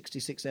first of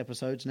 66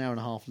 episodes, an hour and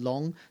a half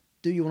long.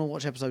 Do you want to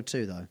watch episode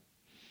 2, though?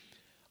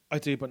 I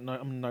do, but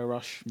I'm in no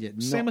rush. Yeah,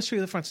 Same as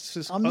Streets of San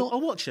Francisco.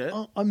 I'll watch it.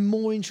 I'm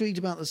more intrigued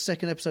about the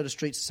second episode of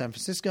Streets of San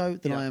Francisco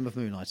than I am of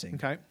Moonlighting.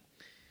 Okay.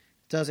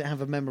 Does it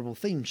have a memorable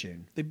theme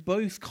tune? They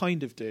both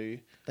kind of do.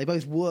 They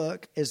both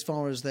work as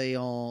far as they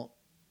are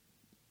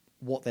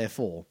what they're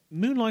for.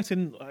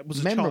 Moonlighting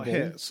was a chart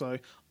hit, so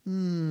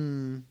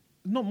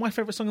not my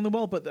favourite song in the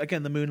world, but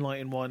again, the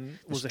Moonlighting one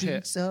was a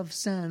hit. Streets of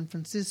San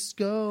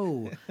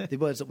Francisco. The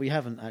words that we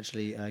haven't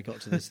actually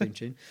got to this theme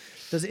tune.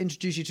 Does it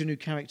introduce you to a new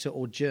character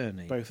or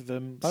journey? Both of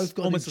them. Both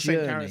got almost a the journey.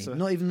 same character.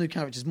 Not even new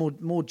characters,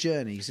 more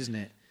journeys, isn't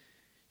it?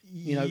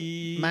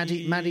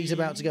 Maddie's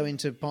about to go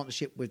into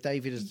partnership with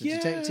David as the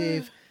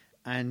detective,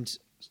 and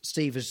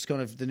Steve is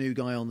kind of the new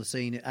guy on the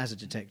scene as a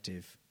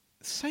detective.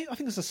 I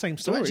think it's the same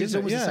story. So actually, it's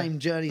almost the same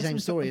journey, same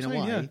story in a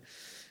way.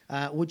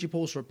 Yeah. Would you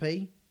pause for a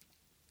pee?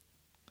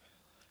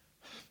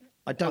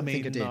 I don't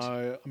think I did.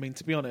 No, I mean,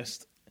 to be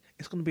honest,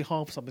 it's going to be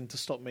hard for something to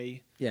stop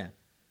me.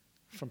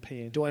 From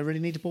peeing. Do I really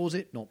need to pause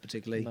it? Not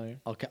particularly. No.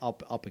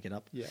 I'll pick it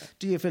up. Yeah.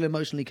 Do you feel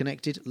emotionally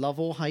connected, love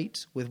or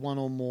hate, with one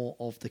or more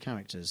of the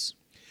characters?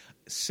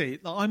 See,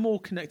 I'm more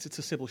connected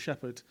to Cybil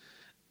Shepherd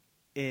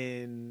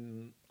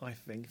than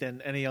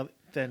Michael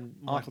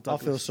Douglas. I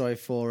feel sorry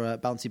for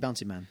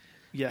Bouncy Man.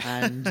 Yeah.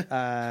 And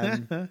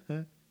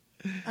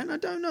and I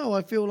don't know.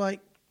 I feel like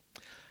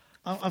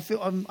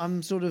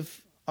I'm sort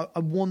of I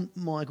want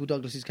Michael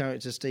Douglas's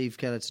character Steve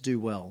Keller to do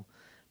well,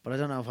 but I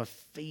don't know if I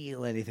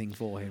feel anything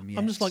for him yet.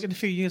 I'm just like, in a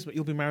few years, but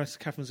you'll be married to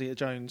Catherine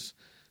Zeta-Jones,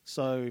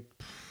 so.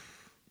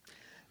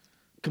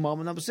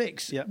 Commandment number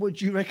 6. Yeah.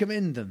 Would you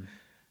recommend them?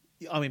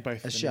 I mean,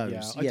 both as of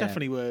them, shows. I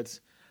definitely would.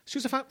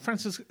 Streets of San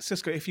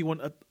Francisco, if you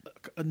want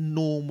a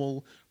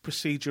normal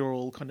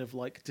procedural kind of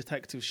like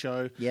detective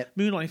show. Yep.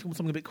 Moonlight, if you want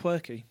something a bit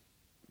quirky.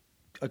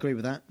 Agree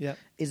with that. Yeah.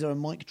 Is there a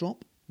mic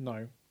drop?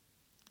 No.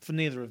 For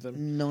neither of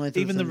them. Neither.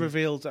 Even of them. the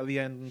reveals at the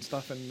end and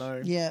stuff, and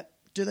no. Yeah.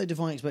 Do they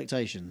defy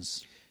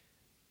expectations?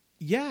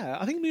 Yeah,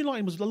 I think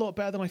Moonlighting was a lot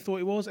better than I thought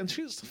it was. And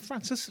Streets of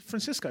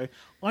Francisco,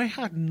 I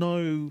had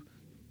no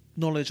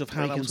knowledge of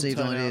how that was going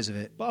to turn ideas out.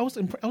 of it. But I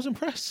was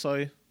impressed,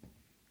 so.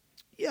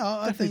 Yeah,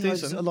 I think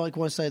I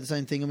likewise say the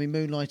same thing. I mean,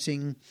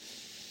 Moonlighting.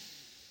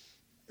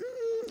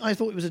 I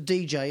thought it was a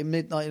DJ,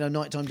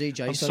 nighttime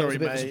DJ. I'm so sorry, that was a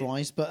bit mate. of a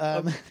surprise. But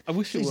I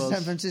wish it was.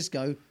 San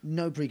Francisco,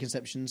 no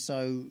preconceptions.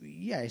 So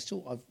yeah, it's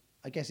sort of.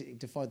 I guess it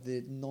defied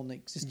the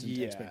non-existent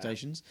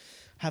expectations.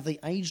 Have they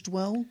aged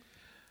well?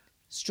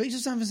 Streets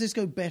of San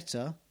Francisco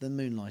better than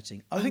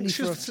Moonlighting. Only I think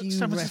for a few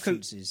San Francisco,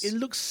 references. it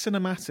looks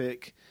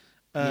cinematic.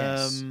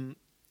 Yes.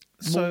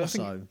 So More I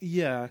think, so.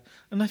 Yeah,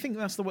 and I think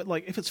that's the way.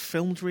 Like, if it's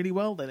filmed really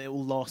well, then it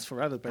will last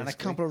forever. Basically, And a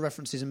couple of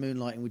references in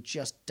Moonlighting were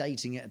just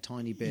dating it a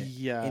tiny bit.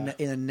 Yeah.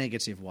 In a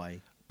negative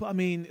way. But I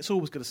mean, it's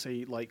always good to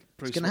see like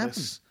Bruce gonna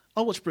Willis.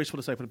 I'll watch Bruce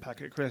Willis open a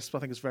packet of crisps. I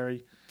think it's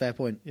very Fair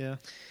point. yeah.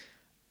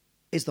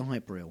 Is the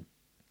hype real?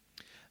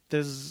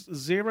 There's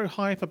zero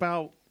hype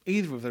about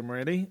either of them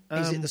really.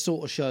 Is it the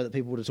sort of show that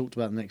people would have talked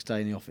about the next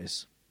day in the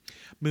office?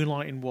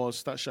 Moonlighting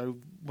was that show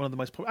one of the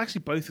most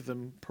actually both of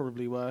them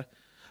probably were,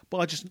 but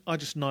I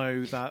just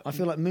know that I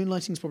feel like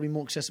Moonlighting is probably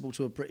more accessible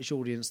to a British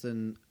audience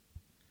than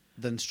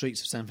than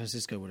Streets of San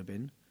Francisco would have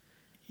been.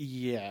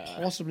 Yeah.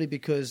 Possibly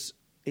because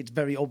it's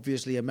very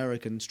obviously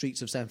American,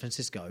 Streets of San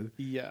Francisco.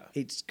 Yeah.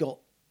 It's got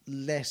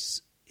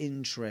less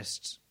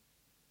interest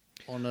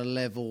on a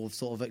level of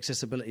sort of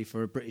accessibility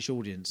for a British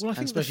audience. Well, I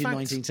think especially in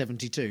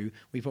 1972,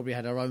 we probably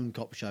had our own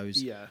cop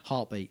shows. Yeah.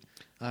 Heartbeat.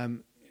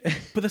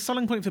 But the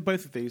selling point for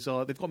both of these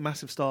are they've got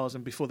massive stars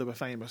and before they were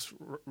famous,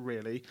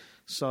 really.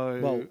 So,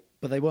 Well,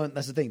 but they weren't.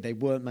 That's the thing. They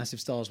weren't massive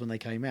stars when they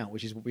came out,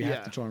 which is what we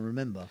have to try and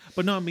remember.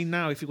 But no, I mean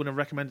now, if you're going to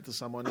recommend it to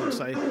someone, you'll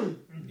say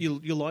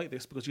you'll like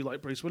this because you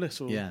like Bruce Willis.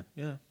 Or, Yeah.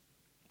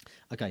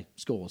 Okay,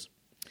 scores.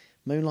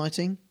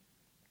 Moonlighting.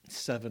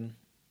 7.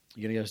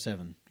 You're going to go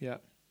 7. Yeah.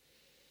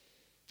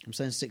 I'm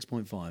saying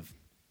 6.5.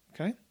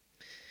 Okay.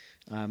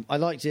 I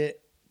liked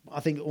it.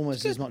 I think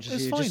almost as much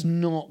as you, fine. just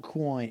not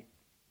quite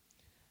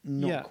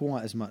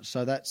as much.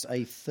 So that's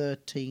a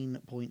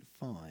 13.5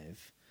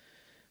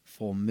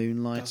 for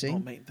Moonlighting. Does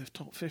not make the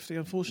top 50,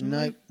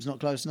 unfortunately. No, it's not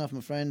close enough, my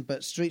friend.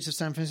 But Streets of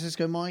San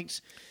Francisco might.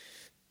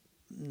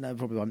 No,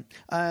 probably won't.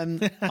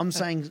 I'm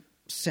saying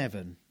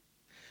 7.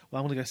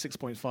 Well, I'm going to go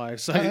 6.5.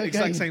 So Okay,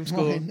 exact same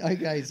score. fine.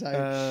 Okay,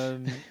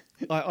 so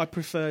I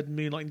preferred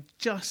Moonlighting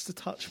just a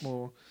touch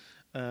more.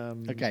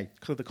 Okay,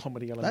 because of the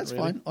comedy element. that's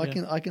really.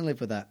 fine. I can live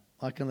with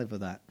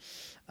that.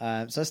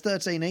 So it's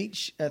 13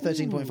 each,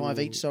 13.5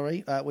 each.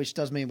 Sorry, which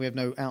does mean we have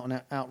no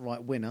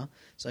outright winner.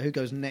 So who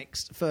goes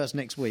first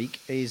next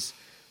week is,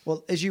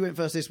 well, as you went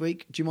first this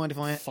week. Do you mind if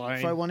I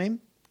throw one in?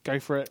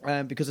 Go for it.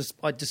 Because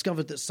I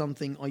discovered that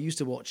something I used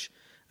to watch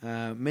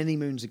many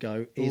moons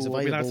ago is Are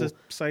we available allowed to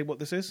say what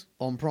this is?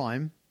 on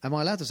Prime. Am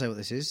I allowed to say what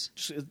this is?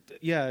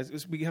 We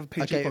have a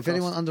PG Okay, podcast. if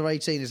anyone under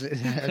 18 is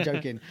I'm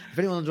joking, if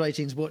anyone under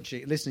 18 is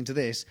listening to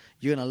this,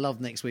 you're going to love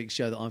next week's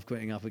show that I'm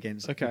putting up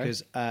against. Okay.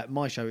 Because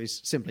my show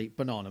is simply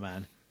Banana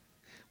Man.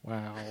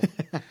 Wow.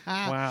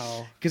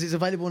 Wow. Because it's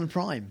available on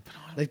Prime.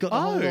 They've got the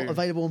whole lot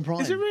available on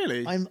Prime. Is it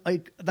really?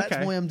 That's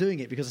Okay. why I'm doing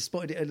it, because I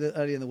spotted it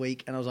earlier in the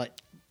week and I was like,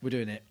 we're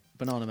doing it.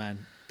 Banana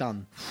Man.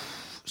 Done.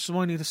 So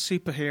I need a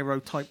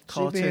superhero type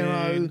cartoon.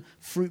 Superhero,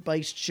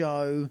 fruit-based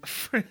show.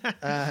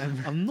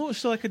 I'm not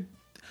sure I could.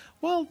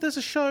 Well, there's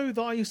a show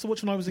that I used to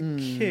watch when I was a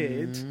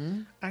kid.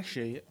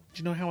 Actually, do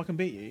you know how I can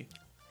beat you?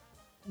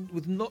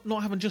 With not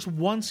having just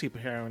one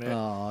superhero in it.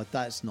 Oh,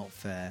 that's not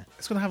fair.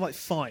 It's going to have like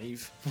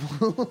 5.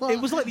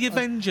 It was like the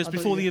Avengers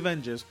before the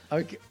Avengers.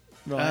 Okay,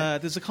 right.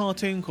 There's a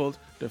cartoon called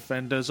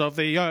Defenders of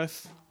the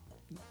Earth.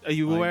 Are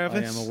you aware of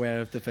this? I am aware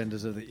of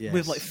Defenders of the... Yes.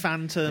 With like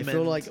Phantom. I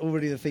feel like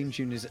already the theme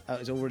tune is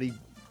already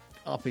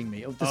upping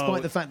me,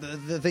 despite the fact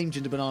that the theme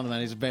tune to Banana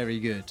Man is very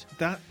good.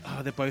 They're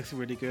both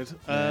really good.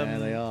 Yeah,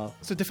 they are.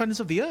 So Defenders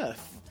of the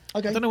Earth.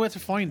 Okay. I don't know where to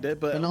find it,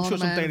 but Banana I'm sure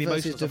it's on Man Daily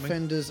Motion versus or something.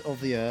 Defenders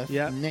of the Earth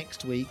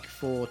next week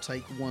for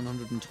take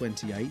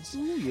 128. Ooh,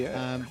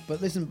 yeah.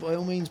 But listen, by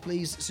all means,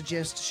 please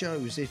suggest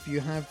shows. If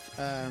you have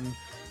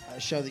a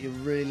show that you're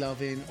really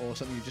loving or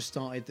something you just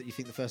started that you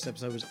think the first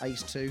episode was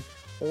ace to,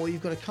 or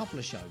you've got a couple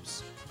of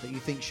shows that you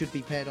think should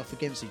be paired off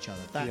against each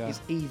other, that is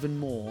even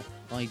more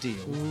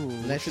ideal.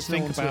 Let us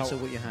know on Twitter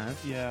what you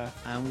have,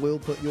 and we'll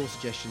put your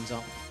suggestions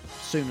up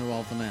sooner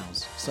rather than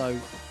ours. So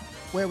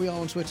where we are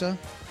on Twitter,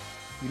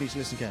 you need to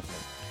listen carefully.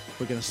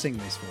 We're going to sing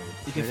this for you.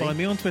 You can find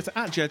me on Twitter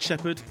at Jed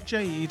Shepherd,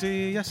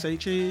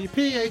 JEDSHEPHERD.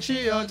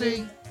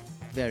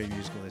 Very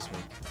musical this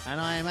week. And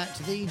I am at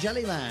the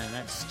Jellyman.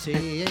 That's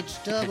THEE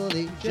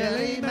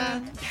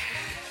Jellyman.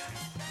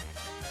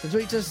 So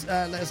tweet us,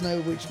 let us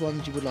know which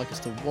ones you would like us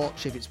to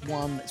watch. If it's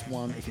one, it's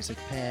one. If it's a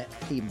pair,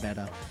 even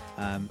better.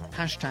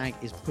 Hashtag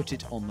is put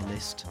it on the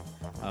list.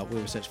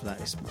 We'll search for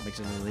that. It makes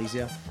it a little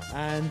easier.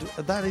 And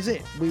that is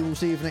it. We will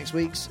see you for next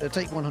week's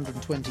Take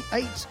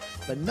 128,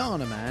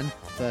 Banana Man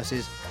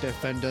versus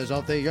Defenders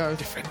of the Earth.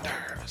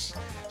 Defenders.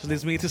 So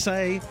leaves me to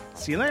say,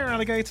 see you later,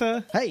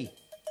 alligator. Hey,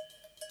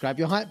 grab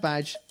your hype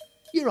badge.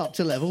 You're up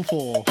to level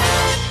 4.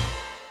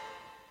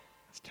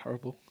 That's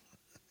terrible.